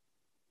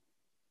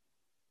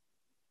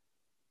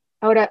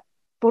 Ahora,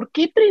 ¿por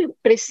qué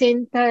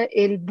presenta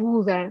el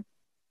Buda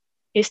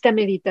esta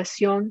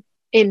meditación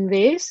en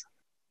vez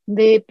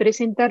de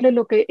presentarle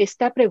lo que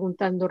está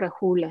preguntando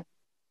Rahula?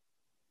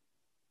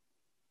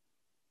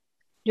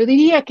 Yo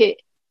diría que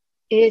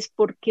es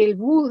porque el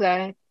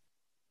Buda,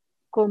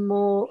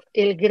 como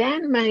el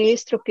gran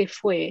maestro que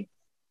fue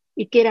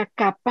y que era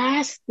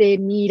capaz de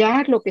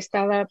mirar lo que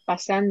estaba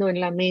pasando en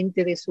la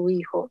mente de su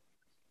hijo,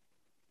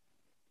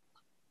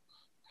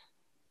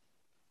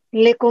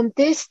 le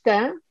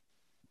contesta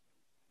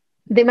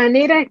de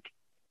manera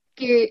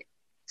que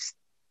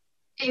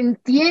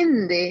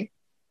entiende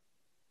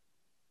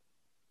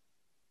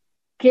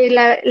que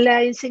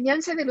la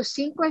enseñanza de los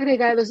 5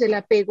 agregados del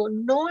apego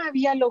no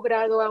había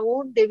logrado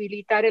aún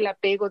debilitar el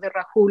apego de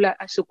Rahula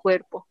a su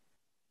cuerpo.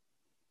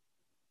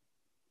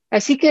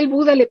 Así que el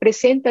Buda le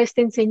presenta esta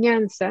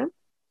enseñanza,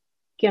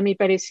 que a mi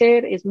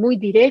parecer es muy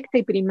directa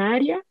y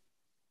primaria,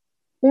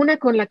 una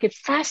con la que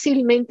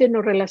fácilmente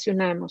nos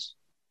relacionamos,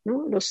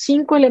 ¿no? Los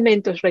 5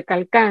 elementos,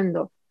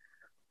 recalcando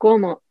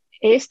cómo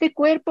este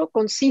cuerpo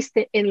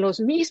consiste en los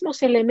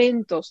mismos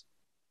elementos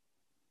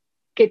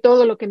que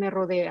todo lo que me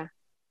rodea.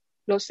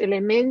 Los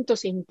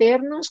elementos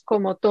internos,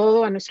 como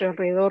todo a nuestro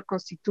alrededor,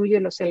 constituye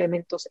los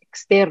elementos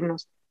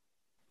externos.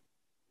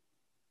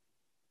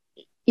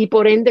 Y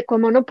por ende,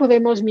 como no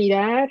podemos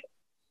mirar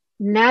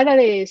nada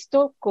de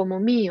esto como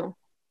mío,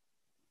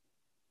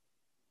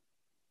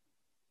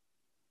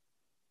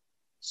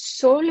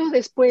 solo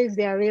después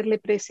de haberle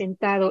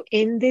presentado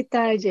en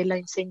detalle la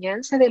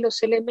enseñanza de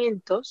los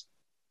elementos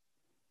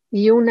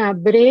y una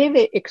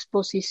breve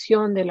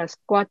exposición de las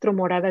 4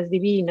 moradas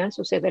divinas,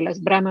 o sea, de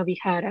las Brahma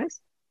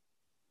Viharas,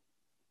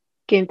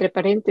 que entre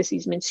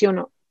paréntesis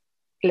menciono,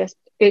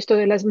 esto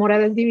de las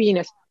moradas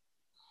divinas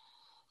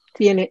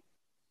tiene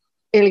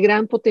el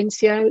gran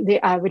potencial de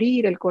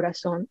abrir el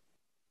corazón.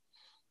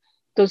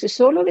 Entonces,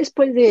 solo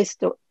después de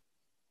esto,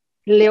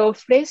 le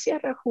ofrece a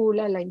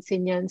Rahula la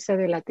enseñanza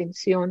de la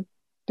atención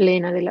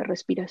plena de la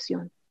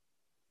respiración.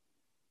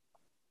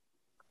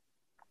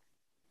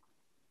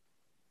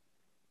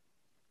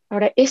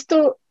 Ahora,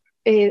 esto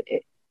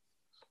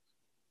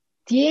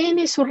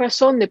tiene su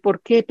razón de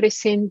por qué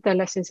presenta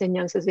las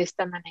enseñanzas de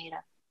esta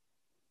manera.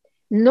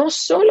 No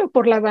solo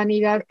por la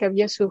vanidad que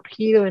había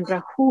surgido en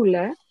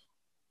Rahula,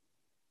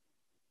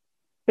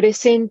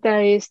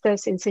 presenta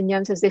estas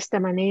enseñanzas de esta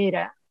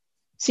manera,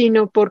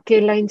 sino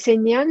porque la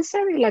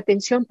enseñanza de la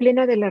atención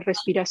plena de la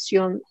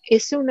respiración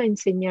es una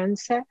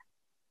enseñanza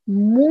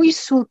muy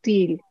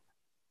sutil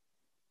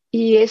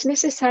y es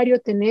necesario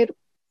tener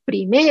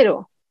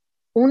primero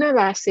una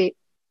base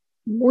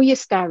muy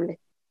estable,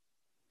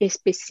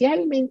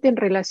 especialmente en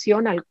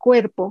relación al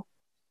cuerpo,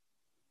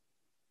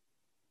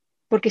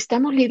 porque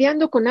estamos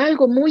lidiando con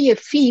algo muy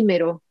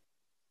efímero,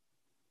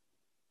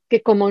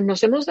 que como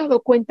nos hemos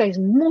dado cuenta es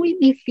muy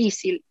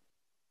difícil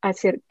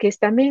hacer que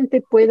esta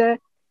mente pueda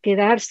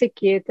quedarse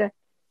quieta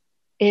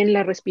en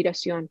la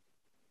respiración.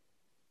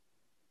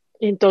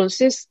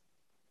 Entonces,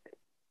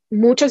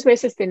 muchas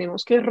veces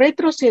tenemos que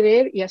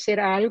retroceder y hacer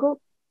algo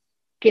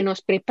que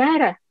nos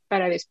prepara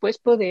para después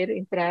poder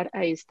entrar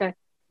a esta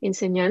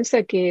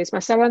enseñanza que es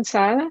más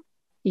avanzada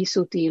y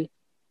sutil.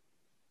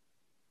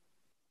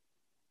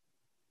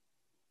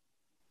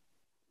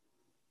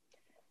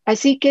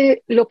 Así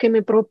que lo que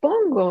me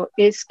propongo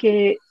es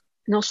que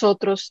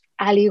nosotros,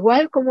 al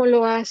igual como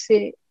lo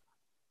hace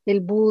el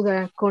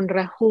Buda con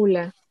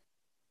Rahula,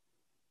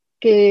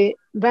 que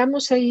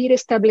vamos a ir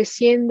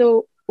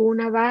estableciendo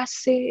una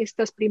base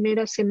estas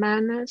primeras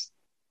semanas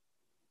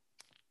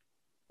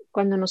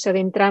cuando nos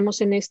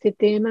adentramos en este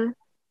tema,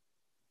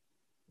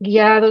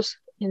 guiados,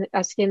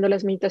 haciendo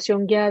las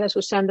meditación guiadas,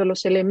 usando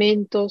los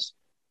elementos,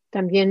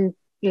 también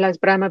las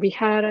Brahma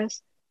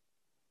Viharas,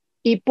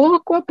 y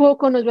poco a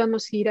poco nos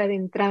vamos a ir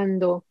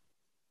adentrando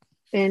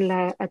en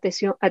la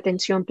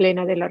atención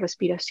plena de la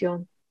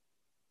respiración.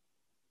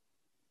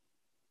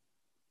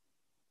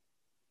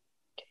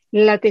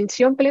 La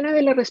atención plena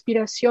de la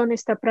respiración,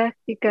 esta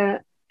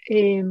práctica,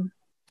 es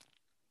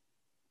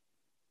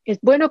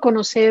bueno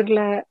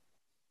conocerla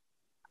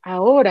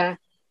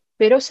ahora,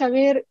 pero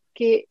saber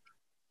que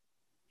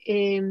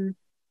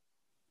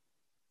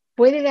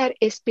puede dar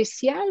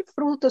especial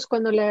frutos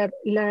cuando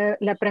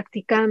la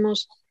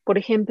practicamos, por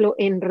ejemplo,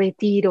 en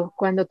retiro,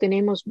 cuando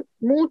tenemos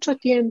mucho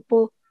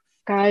tiempo,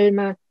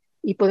 calma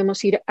y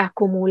podemos ir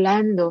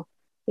acumulando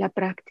la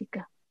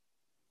práctica.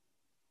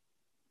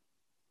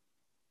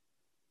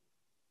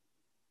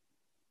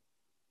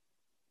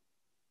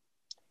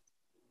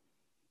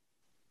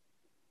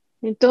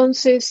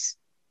 Entonces,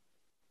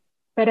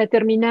 para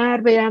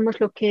terminar,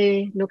 veamos lo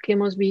que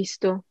hemos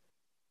visto.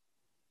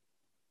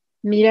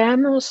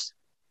 Miramos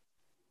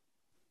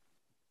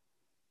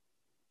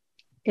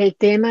el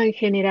tema en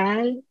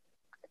general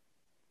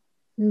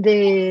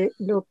de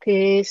lo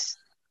que es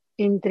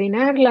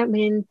entrenar la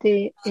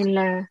mente en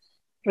la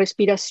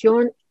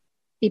respiración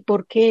y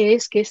por qué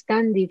es que es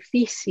tan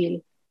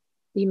difícil.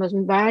 Vimos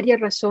varias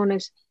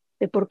razones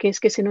de por qué es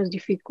que se nos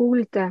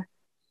dificulta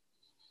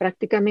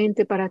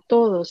prácticamente para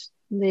todos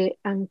de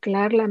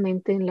anclar la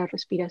mente en la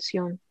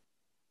respiración.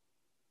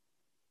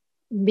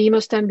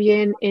 Vimos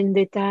también en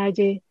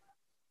detalle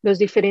los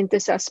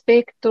diferentes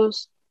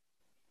aspectos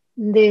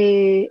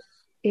de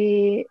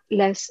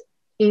las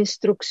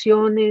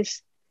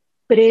instrucciones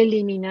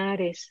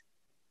preliminares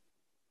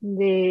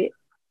del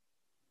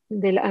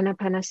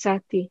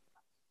Anapanasati,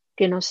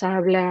 que nos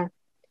habla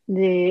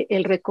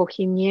del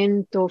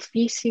recogimiento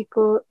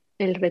físico,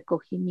 el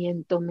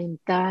recogimiento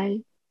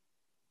mental,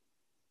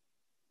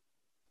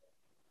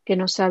 que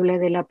nos habla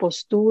de la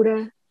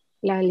postura,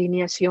 la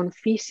alineación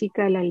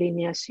física, la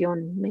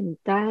alineación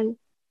mental,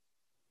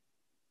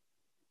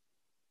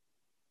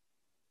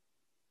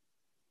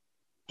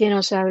 que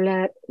nos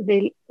habla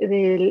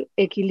del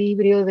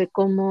equilibrio, de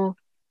cómo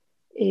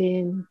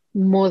eh,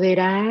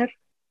 moderar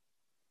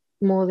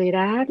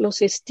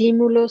los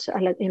estímulos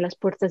en las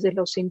puertas de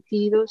los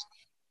sentidos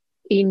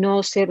y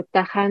no ser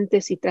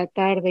tajantes y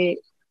tratar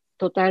de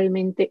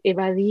totalmente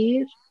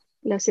evadir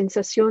las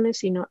sensaciones,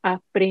 sino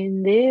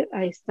aprender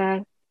a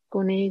estar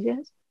con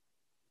ellas.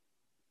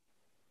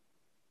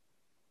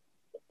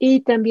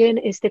 Y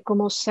también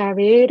como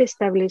saber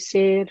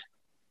establecer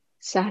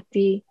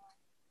sati,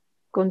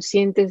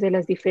 conscientes de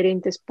las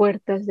diferentes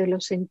puertas de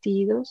los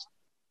sentidos.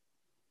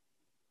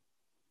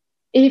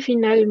 Y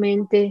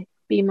finalmente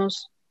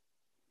vimos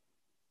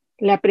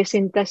la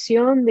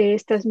presentación de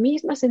estas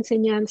mismas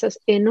enseñanzas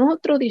en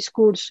otro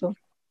discurso,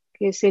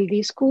 que es el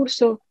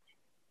discurso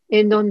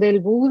en donde el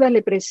Buda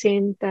le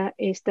presenta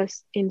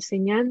estas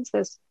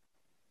enseñanzas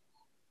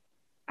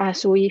a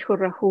su hijo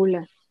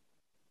Rahula.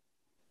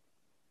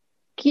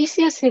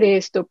 Quise hacer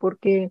esto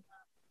porque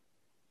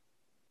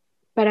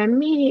para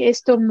mí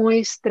esto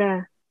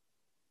muestra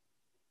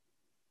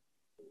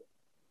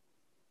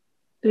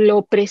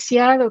lo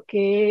preciado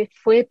que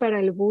fue para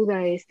el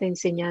Buda esta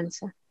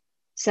enseñanza.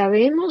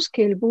 Sabemos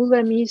que el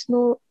Buda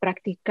mismo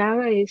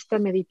practicaba esta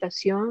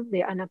meditación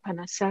de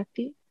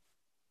Anapanasati.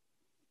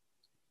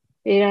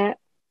 Era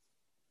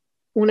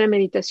una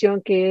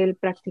meditación que él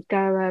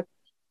practicaba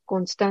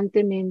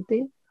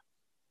constantemente.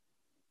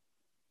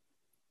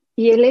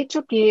 Y el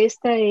hecho que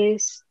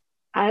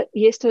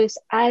y esto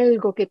es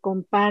algo que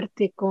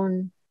comparte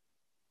con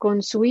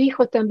su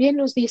hijo, también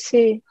nos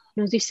dice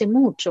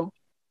mucho,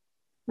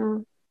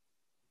 ¿no?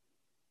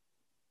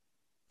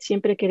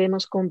 Siempre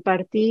queremos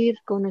compartir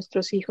con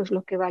nuestros hijos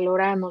lo que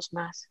valoramos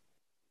más.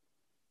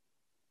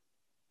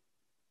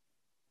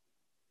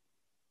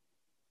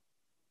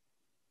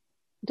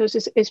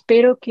 Entonces,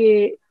 espero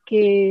que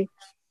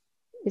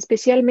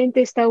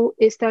especialmente esta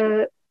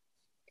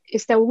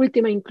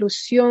última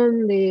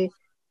inclusión de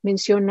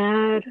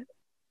mencionar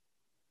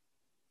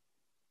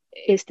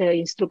esta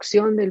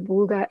instrucción del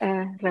Buda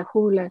a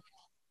Rahula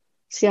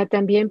sea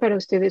también para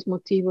ustedes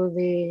motivo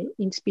de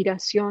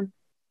inspiración,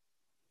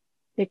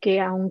 de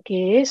que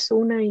aunque es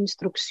una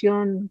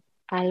instrucción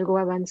algo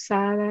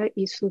avanzada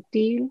y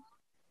sutil,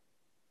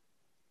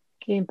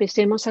 que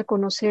empecemos a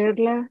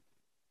conocerla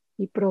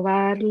y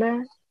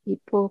probarla y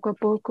poco a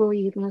poco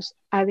irnos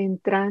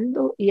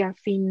adentrando y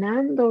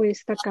afinando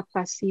esta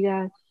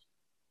capacidad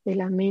de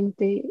la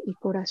mente y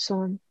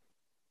corazón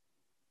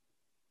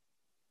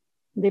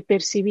de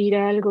percibir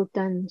algo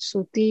tan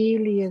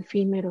sutil y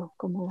efímero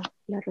como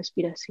la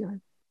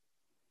respiración.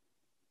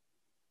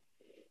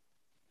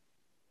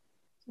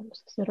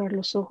 Vamos a cerrar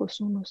los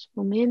ojos unos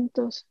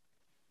momentos.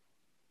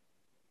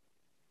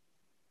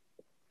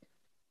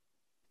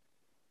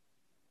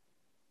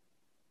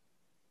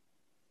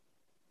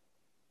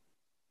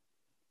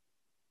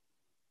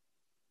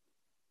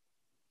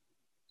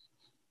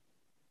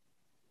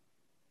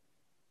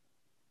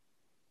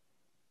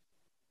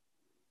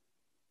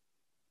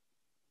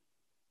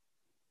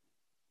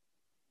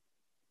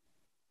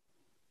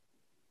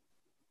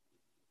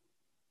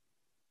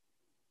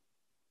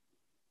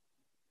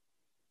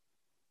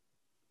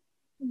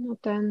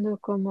 Notando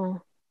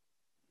cómo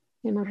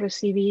hemos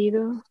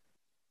recibido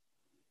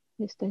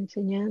esta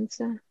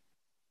enseñanza,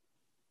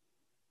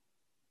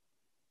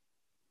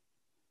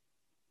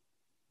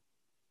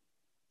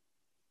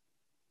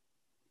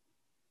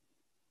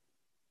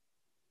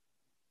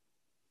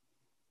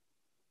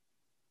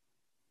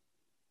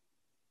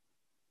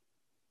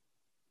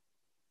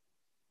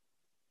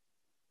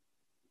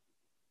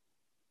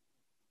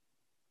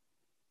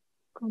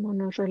 cómo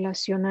nos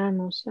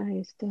relacionamos a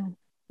esta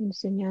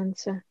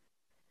enseñanza,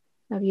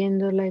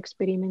 habiéndola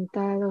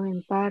experimentado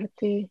en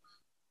parte,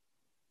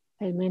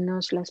 al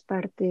menos las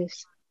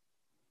partes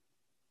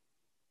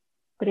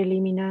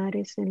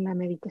preliminares en la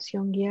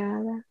meditación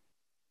guiada.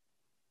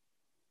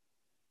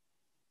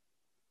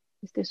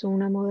 Esta es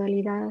una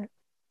modalidad.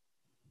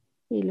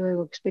 Y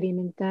luego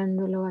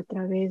experimentándolo a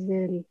través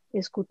del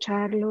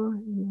escucharlo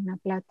en una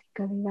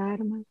plática de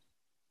Dharma.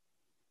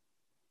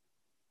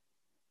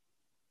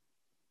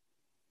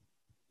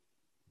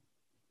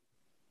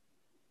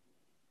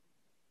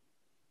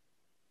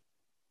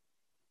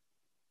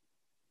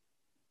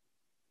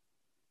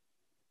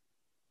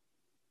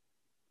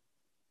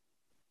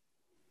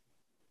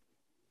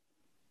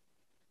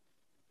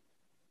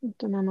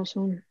 Tomamos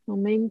un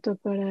momento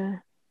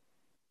para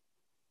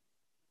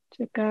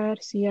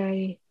checar si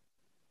hay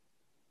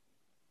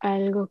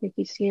algo que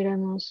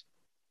quisiéramos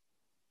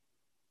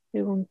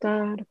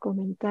preguntar,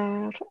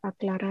 comentar,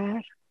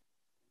 aclarar.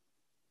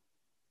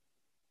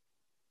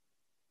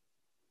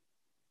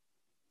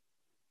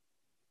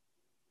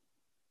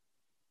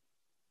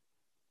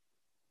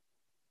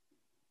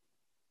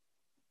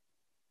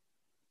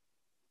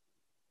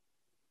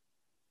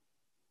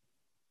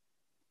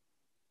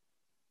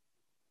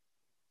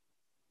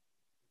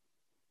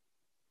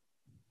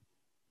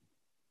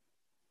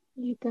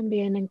 Y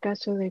también en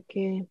caso de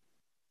que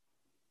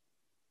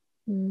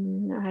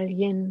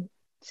alguien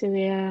se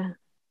vea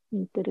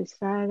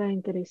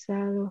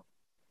interesado,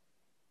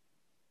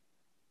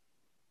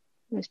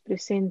 les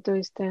presento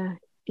esta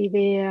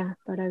idea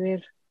para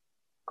ver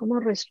cómo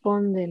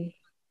responden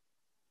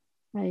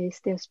a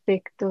este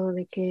aspecto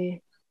de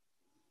que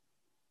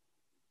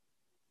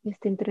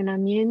este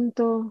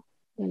entrenamiento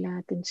de la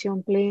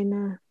atención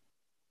plena,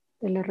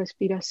 de la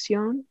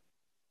respiración,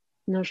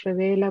 nos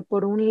revela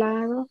por un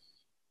lado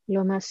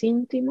lo más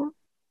íntimo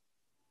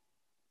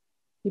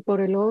y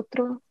por el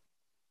otro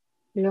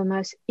lo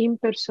más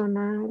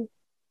impersonal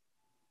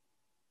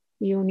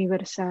y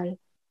universal.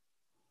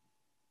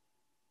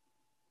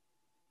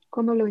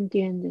 ¿Cómo lo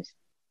entiendes?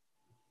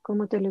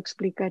 ¿Cómo te lo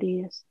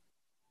explicarías?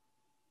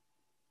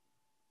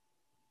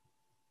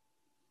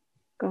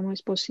 ¿Cómo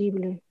es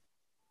posible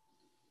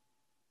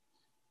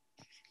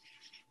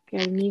que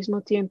al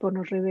mismo tiempo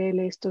nos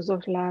revele estos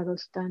dos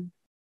lados tan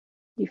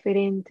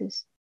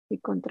diferentes y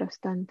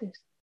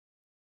contrastantes?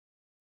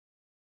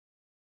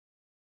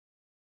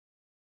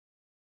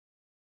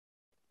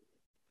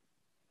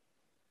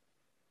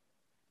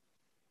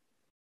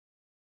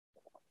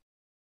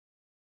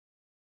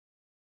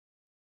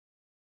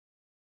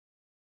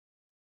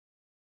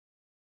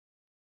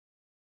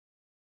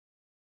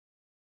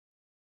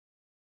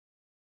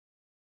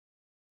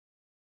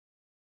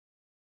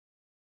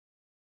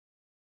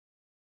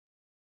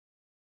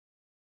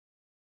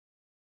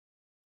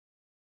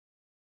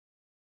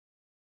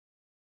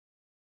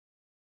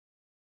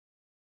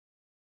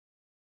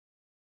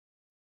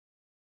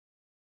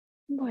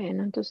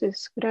 Bueno,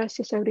 entonces,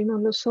 gracias.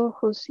 Abrimos los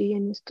ojos y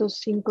en estos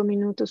 5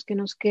 minutos que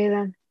nos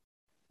quedan,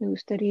 me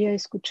gustaría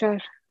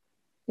escuchar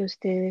de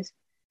ustedes,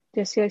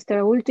 ya sea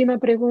esta última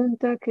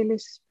pregunta que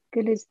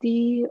les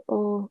di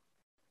o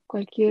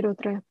cualquier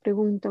otra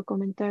pregunta o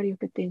comentario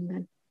que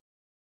tengan.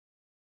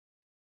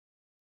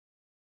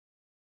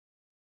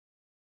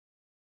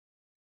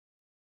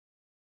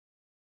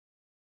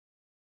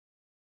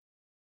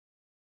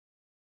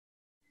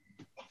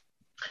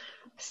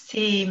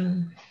 Sí,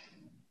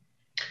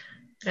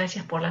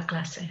 gracias por la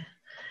clase.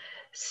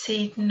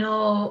 Si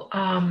no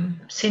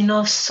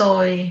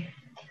soy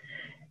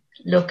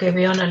lo que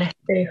veo en el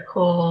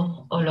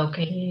espejo o lo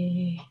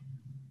que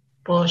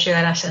puedo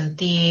llegar a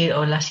sentir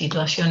o las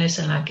situaciones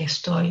en las que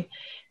estoy,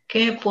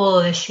 ¿qué puedo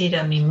decir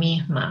a mí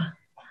misma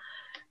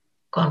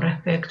con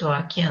respecto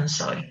a quién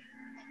soy?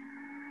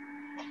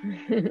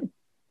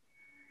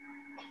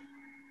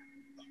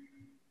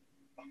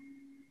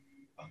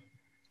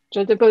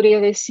 Yo te podría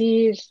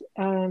decir,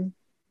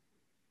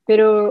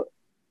 pero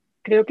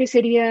creo que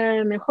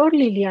sería mejor,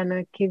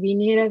 Liliana, que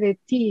viniera de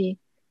ti.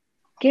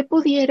 ¿Qué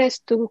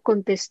pudieras tú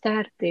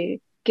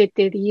contestarte que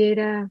te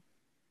diera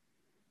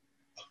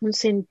un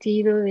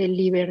sentido de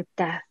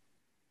libertad?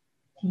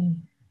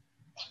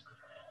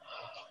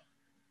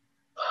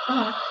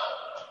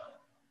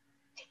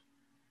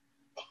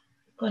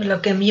 Pues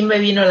lo que a mí me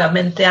vino a la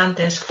mente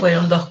antes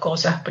fueron dos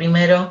cosas.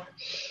 Primero,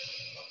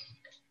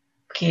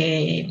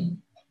 que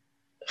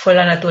fue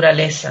la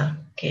naturaleza,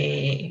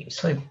 que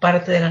soy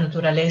parte de la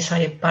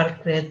naturaleza y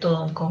parte de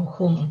todo un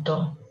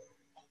conjunto.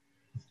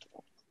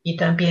 Y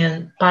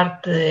también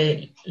parte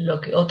de lo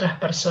que otras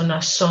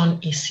personas son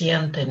y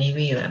sienten y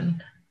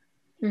viven.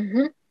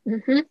 Ujú,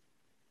 ujú. O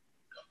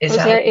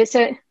Esa sea,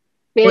 ese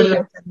bello.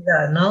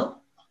 universalidad,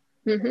 ¿no?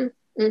 Ujú,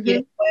 Y ujú.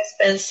 después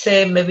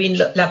pensé,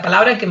 la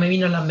palabra que me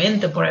vino a la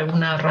mente por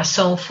alguna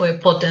razón fue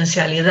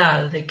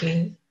potencialidad, de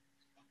que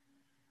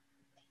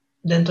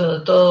dentro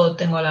de todo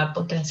tengo la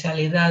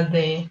potencialidad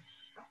de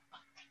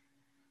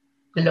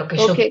lo que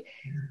yo Ok, quiero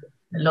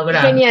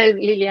lograr. genial,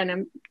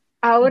 Liliana.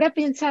 Ahora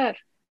pensar,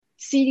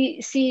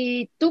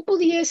 si tú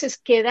pudieses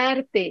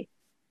quedarte,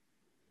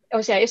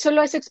 o sea, eso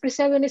lo has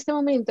expresado en este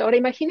momento. Ahora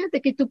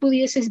imagínate que tú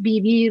pudieses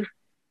vivir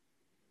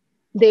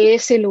de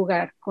ese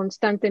lugar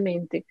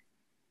constantemente,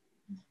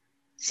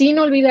 sin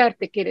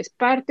olvidarte que eres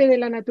parte de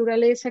la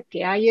naturaleza,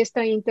 que hay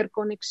esta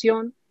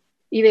interconexión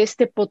y de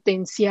este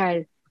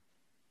potencial.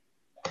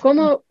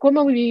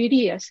 ¿Cómo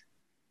vivirías?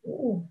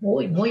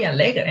 Muy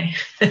alegre.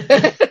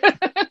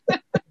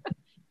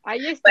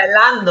 Ahí está,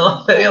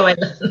 Bailando, me veo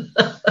bailando.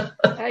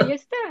 ahí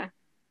está.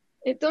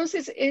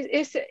 Entonces,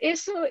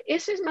 eso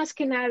es más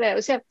que nada,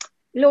 o sea,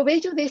 lo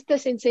bello de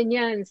estas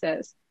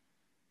enseñanzas.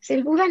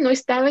 El Buda no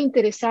estaba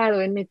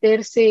interesado en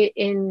meterse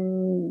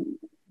en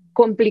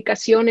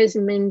complicaciones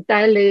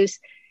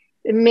mentales,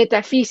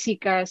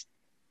 metafísicas.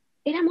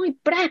 Era muy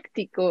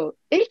práctico.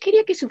 Él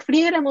quería que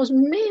sufriéramos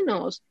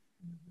menos.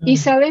 Y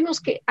sabemos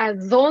que a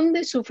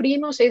dónde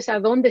sufrimos es a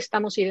dónde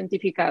estamos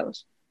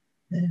identificados.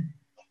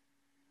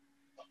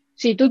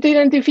 Si tú te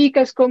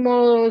identificas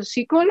como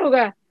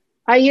psicóloga,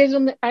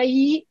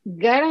 ahí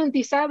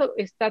garantizado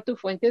está tu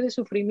fuente de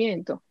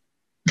sufrimiento,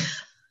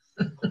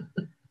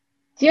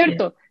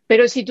 ¿cierto?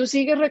 Pero si tú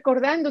sigues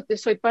recordándote,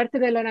 soy parte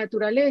de la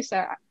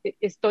naturaleza,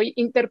 estoy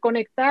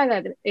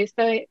interconectada,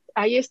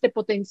 hay este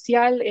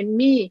potencial en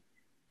mí,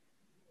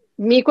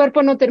 mi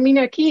cuerpo no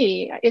termina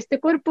aquí, este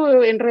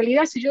cuerpo en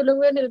realidad si yo lo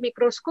veo en el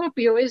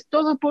microscopio es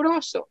todo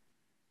poroso,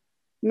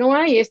 no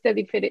hay esta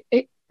diferencia,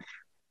 qué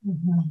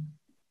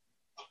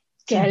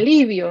Sí.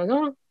 alivio,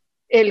 ¿no?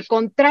 El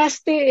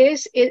contraste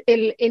es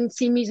el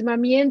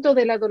ensimismamiento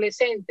del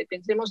adolescente.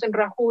 Pensemos en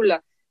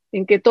Rahula,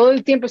 en que todo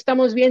el tiempo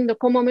estamos viendo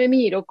cómo me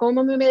miro,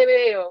 cómo me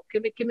veo,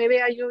 que me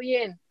vea yo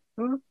bien,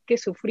 ¿no? Que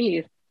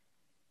sufrir.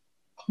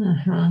 Sí, Uh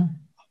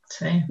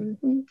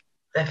 -huh.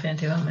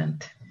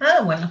 definitivamente.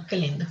 Ah, bueno, qué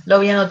lindo. Lo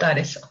voy a anotar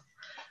eso.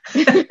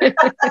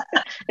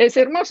 Es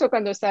hermoso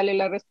cuando sale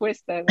la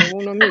respuesta de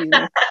uno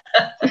mismo.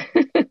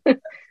 Es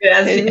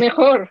Gracias.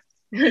 mejor.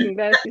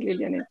 Gracias,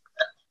 Liliana.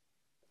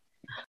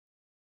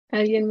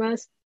 ¿Alguien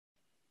más?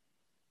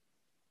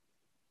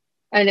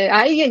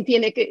 Alguien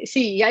tiene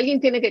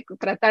que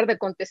tratar de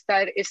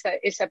contestar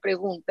esa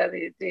pregunta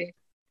de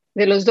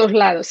los dos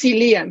lados. Sí,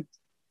 Liam.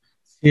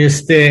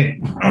 Este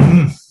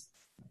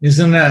es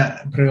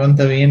una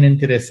pregunta bien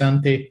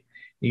interesante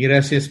y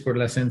gracias por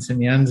las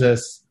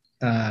enseñanzas,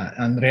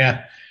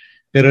 Andrea.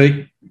 Pero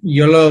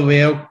yo lo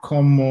veo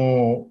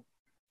como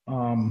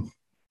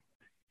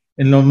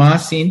en lo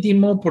más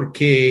íntimo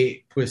porque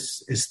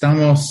pues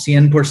estamos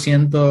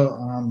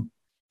 100%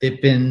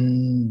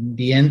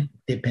 dependiente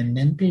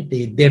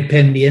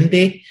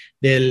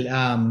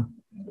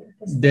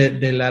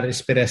de la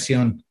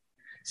respiración.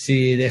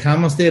 Si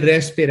dejamos de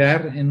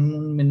respirar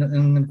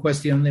en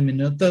cuestión de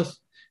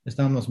minutos,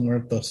 estamos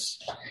muertos.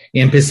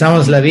 Y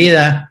empezamos la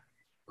vida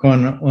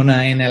con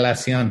una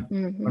inhalación, Uh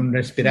 -huh, con uh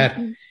respirar.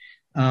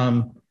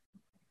 -huh.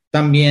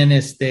 también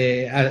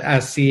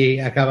así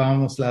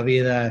acabamos la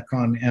vida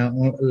con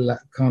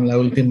la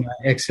última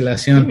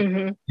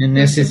exhalación. En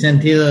ese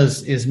sentido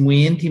es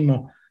muy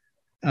íntimo.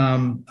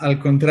 Al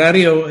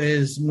contrario,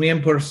 es muy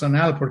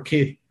impersonal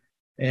porque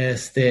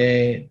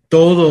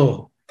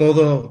todo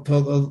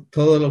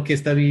lo que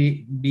está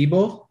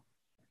vivo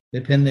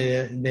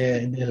depende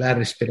de la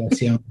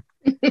respiración.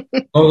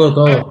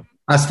 Todo,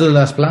 hasta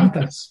las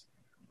plantas.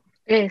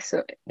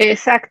 Eso,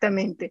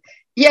 exactamente.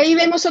 Y ahí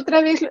vemos otra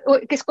vez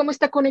que es cómo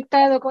está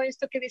conectado con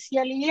esto que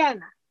decía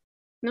Liliana,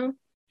 ¿no?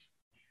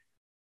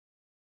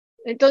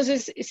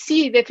 Entonces,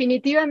 sí,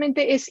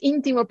 definitivamente es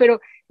íntimo,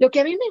 pero lo que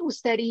a mí me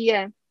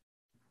gustaría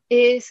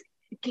es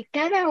que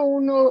cada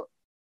uno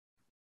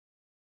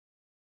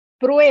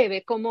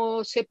pruebe,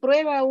 como se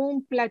prueba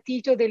un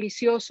platillo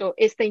delicioso,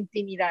 esta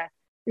intimidad.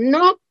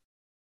 No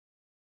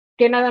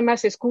que nada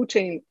más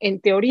escuchen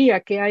en teoría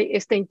que hay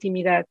esta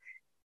intimidad,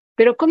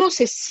 pero cómo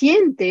se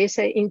siente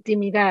esa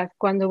intimidad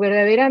cuando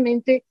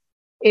verdaderamente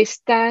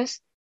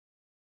estás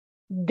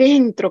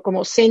dentro,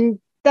 como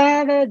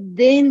sentada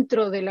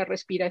dentro de la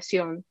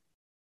respiración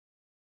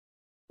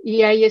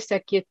y hay esta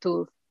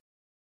quietud.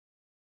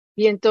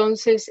 Y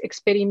entonces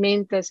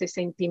experimentas esa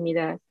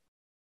intimidad.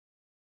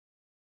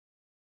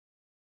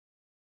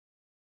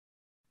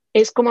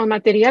 Es como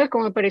material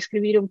como para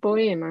escribir un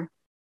poema.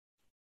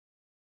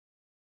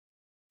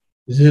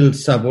 Es el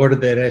sabor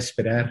de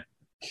respirar.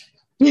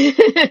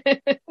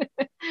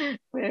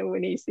 Bueno,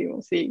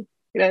 buenísimo, sí.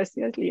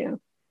 Gracias, Liam.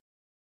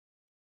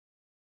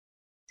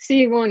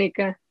 Sí,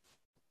 Mónica.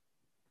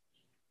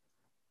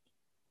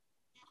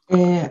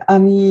 A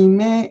mí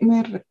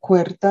me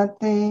recuerda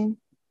de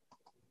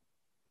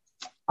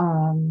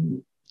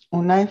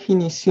una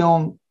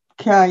definición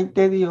que hay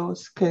de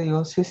Dios, que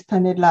Dios está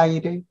en el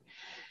aire.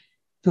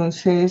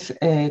 Entonces,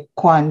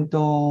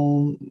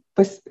 cuando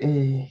pues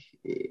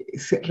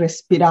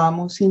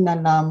respiramos,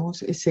 inhalamos,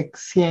 se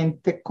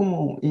siente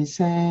como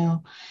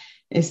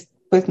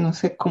pues no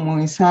sé, como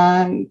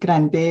esa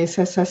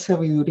grandeza, esa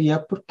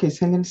sabiduría, porque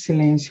es en el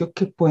silencio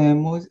que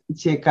podemos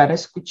llegar a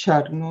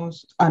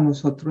escucharnos a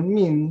nosotros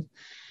mismos.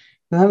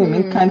 Entonces, a mí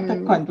me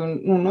encanta cuando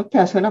uno te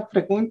hace una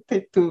pregunta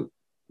y tú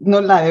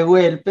no la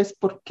devuelves,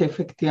 porque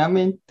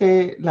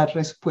efectivamente las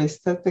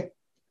respuestas de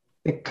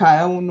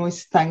cada uno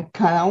están en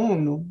cada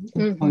uno.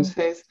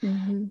 Entonces,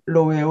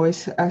 lo veo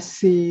es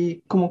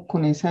así como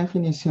con esa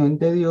definición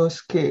de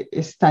Dios que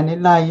está en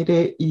el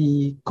aire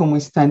y como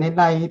está en el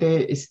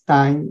aire,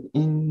 está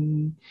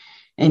en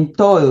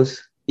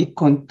todos y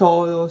con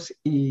todos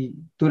y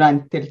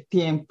durante el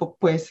tiempo,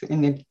 pues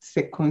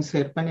se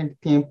conserva en el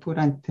tiempo,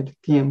 durante el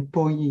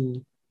tiempo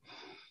y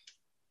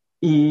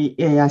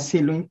así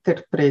lo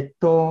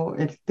interpreto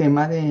el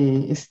tema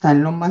de está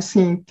en lo más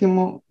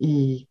íntimo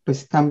y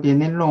pues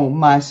también en lo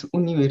más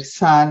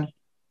universal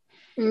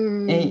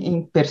e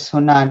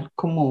impersonal,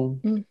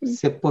 como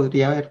se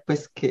podría ver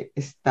pues que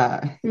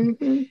está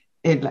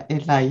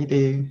el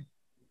aire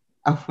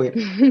afuera.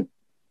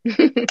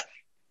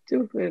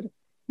 Súper.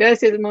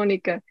 Gracias,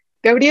 Mónica.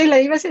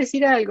 Gabriela, ¿ibas a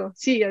decir algo?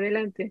 Sí,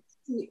 adelante.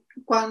 Sí,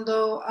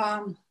 cuando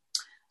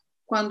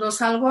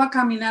salgo a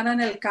caminar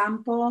en el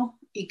campo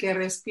y que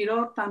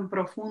respiro tan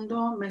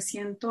profundo, me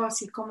siento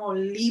así como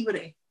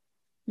libre,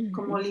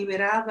 como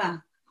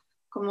liberada,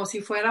 como si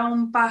fuera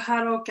un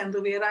pájaro que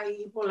anduviera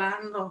ahí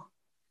volando.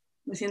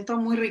 Me siento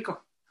muy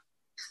rico.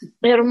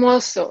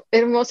 Hermoso,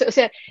 hermoso. O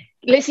sea,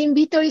 les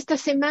invito esta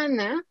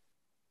semana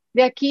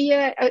de aquí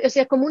o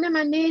sea, como una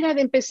manera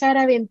de empezar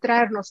a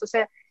adentrarnos, o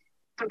sea,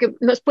 porque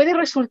nos puede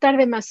resultar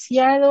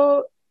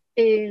demasiado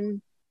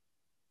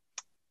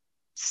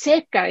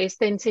seca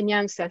esta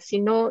enseñanza si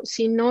no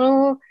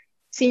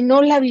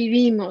la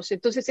vivimos.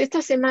 Entonces,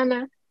 esta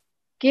semana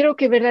quiero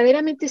que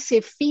verdaderamente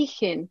se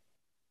fijen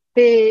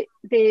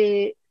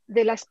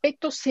del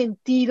aspecto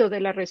sentido de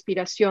la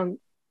respiración,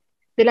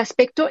 del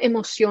aspecto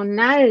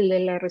emocional de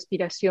la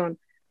respiración.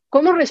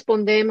 ¿Cómo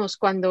respondemos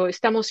cuando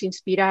estamos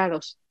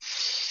inspirados?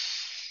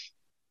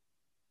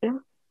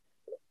 ¿No?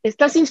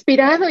 Estás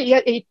inspirado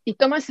y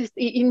tomas,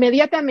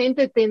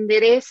 inmediatamente te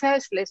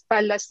enderezas, la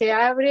espalda se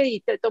abre y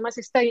te tomas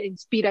esta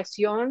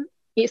inspiración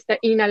y esta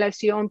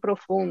inhalación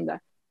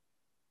profunda.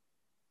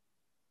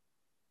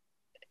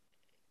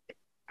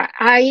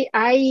 Hay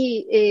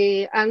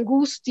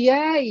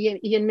angustia y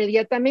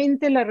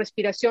inmediatamente la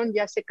respiración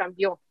ya se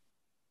cambió.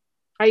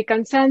 Hay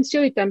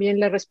cansancio y también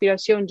la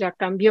respiración ya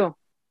cambió.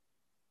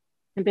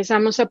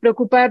 Empezamos a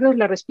preocuparnos,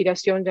 la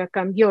respiración ya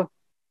cambió.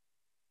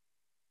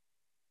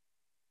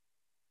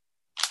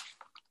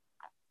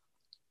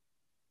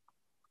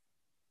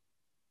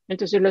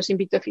 Entonces los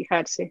invito a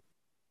fijarse.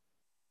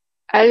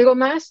 ¿Algo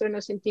más o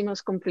nos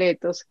sentimos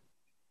completos?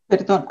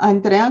 Perdón,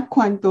 Andrea,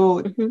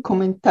 cuando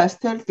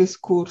comentaste el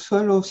discurso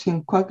de los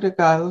 5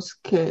 agregados,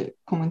 que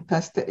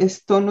comentaste,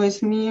 esto no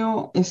es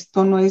mío,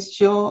 esto no es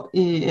yo,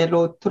 y el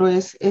otro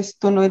es,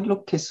 esto no es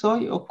lo que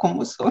soy o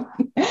cómo soy,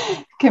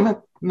 que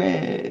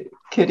me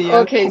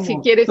quería como si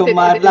quieres,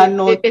 tomar la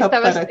nota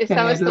para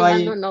estabas tenerlo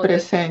ahí tomando notas.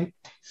 presente.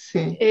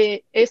 Sí.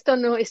 Esto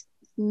no es,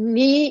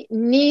 ni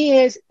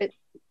es,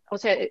 o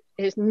sea,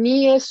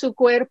 ni es su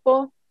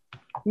cuerpo,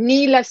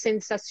 ni las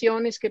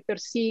sensaciones que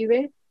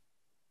percibe,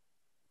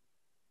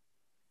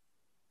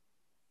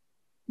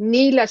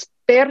 ni las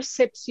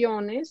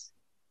percepciones.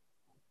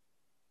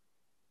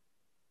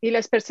 Y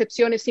las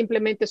percepciones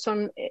simplemente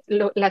son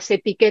las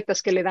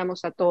etiquetas que le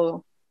damos a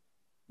todo.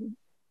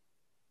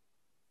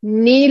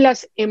 Ni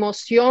las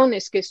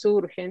emociones que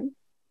surgen,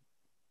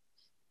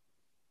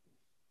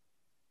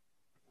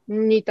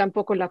 ni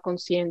tampoco la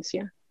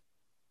conciencia.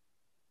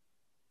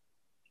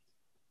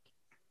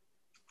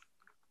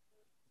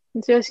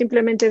 Entonces,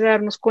 simplemente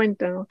darnos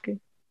cuenta, ¿no? Que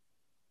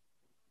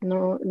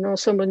no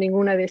somos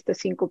ninguna de estas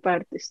 5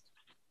 partes.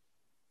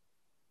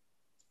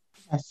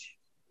 Gracias.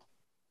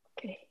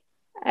 Okay.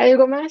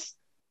 ¿Algo más?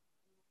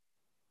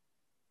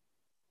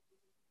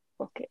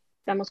 Ok,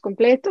 ¿estamos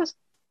completos?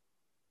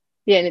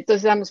 Bien,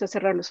 entonces vamos a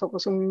cerrar los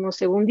ojos unos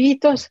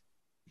segunditos.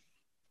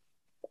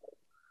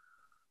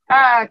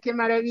 Ah, qué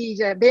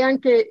maravilla. Vean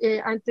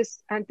que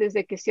antes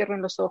de que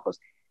cierren los ojos,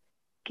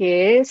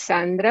 que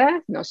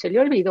Sandra no se le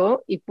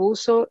olvidó y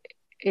puso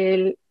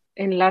el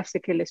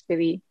enlace que le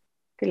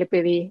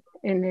pedí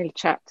en el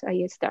chat.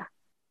 Ahí está.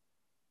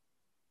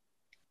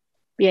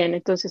 Bien,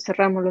 entonces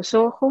cerramos los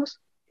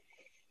ojos.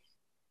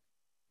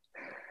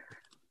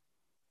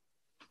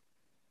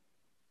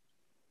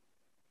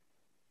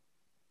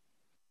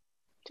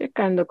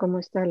 Checando cómo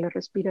está la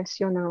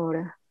respiración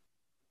ahora.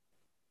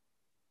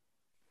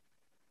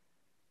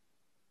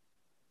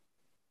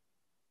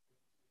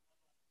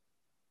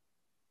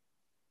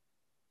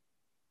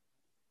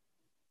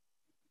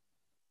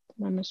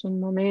 Tomamos un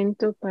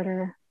momento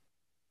para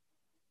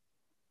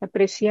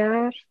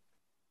apreciar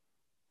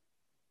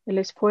el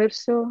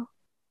esfuerzo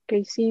que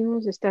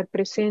hicimos de estar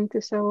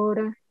presentes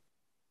ahora,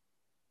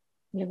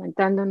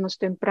 levantándonos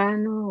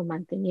temprano o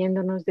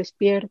manteniéndonos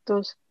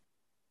despiertos,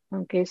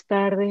 aunque es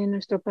tarde en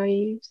nuestro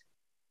país.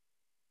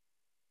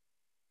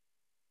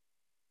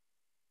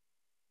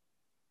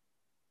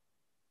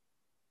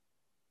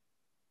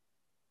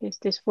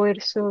 Este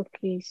esfuerzo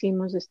que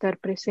hicimos de estar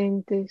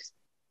presentes,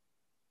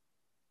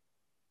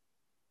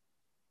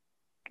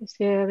 que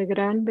sea de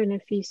gran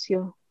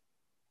beneficio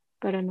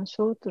para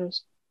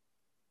nosotros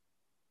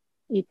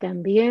y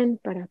también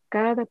para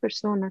cada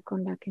persona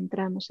con la que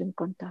entramos en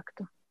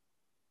contacto.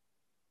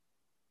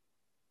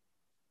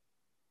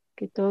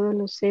 Que todos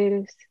los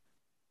seres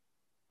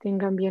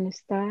tengan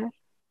bienestar,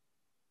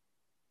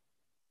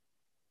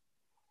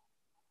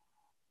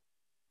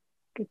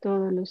 que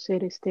todos los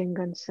seres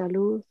tengan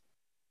salud,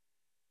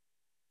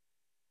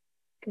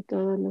 que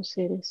todos los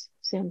seres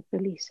sean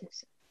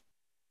felices.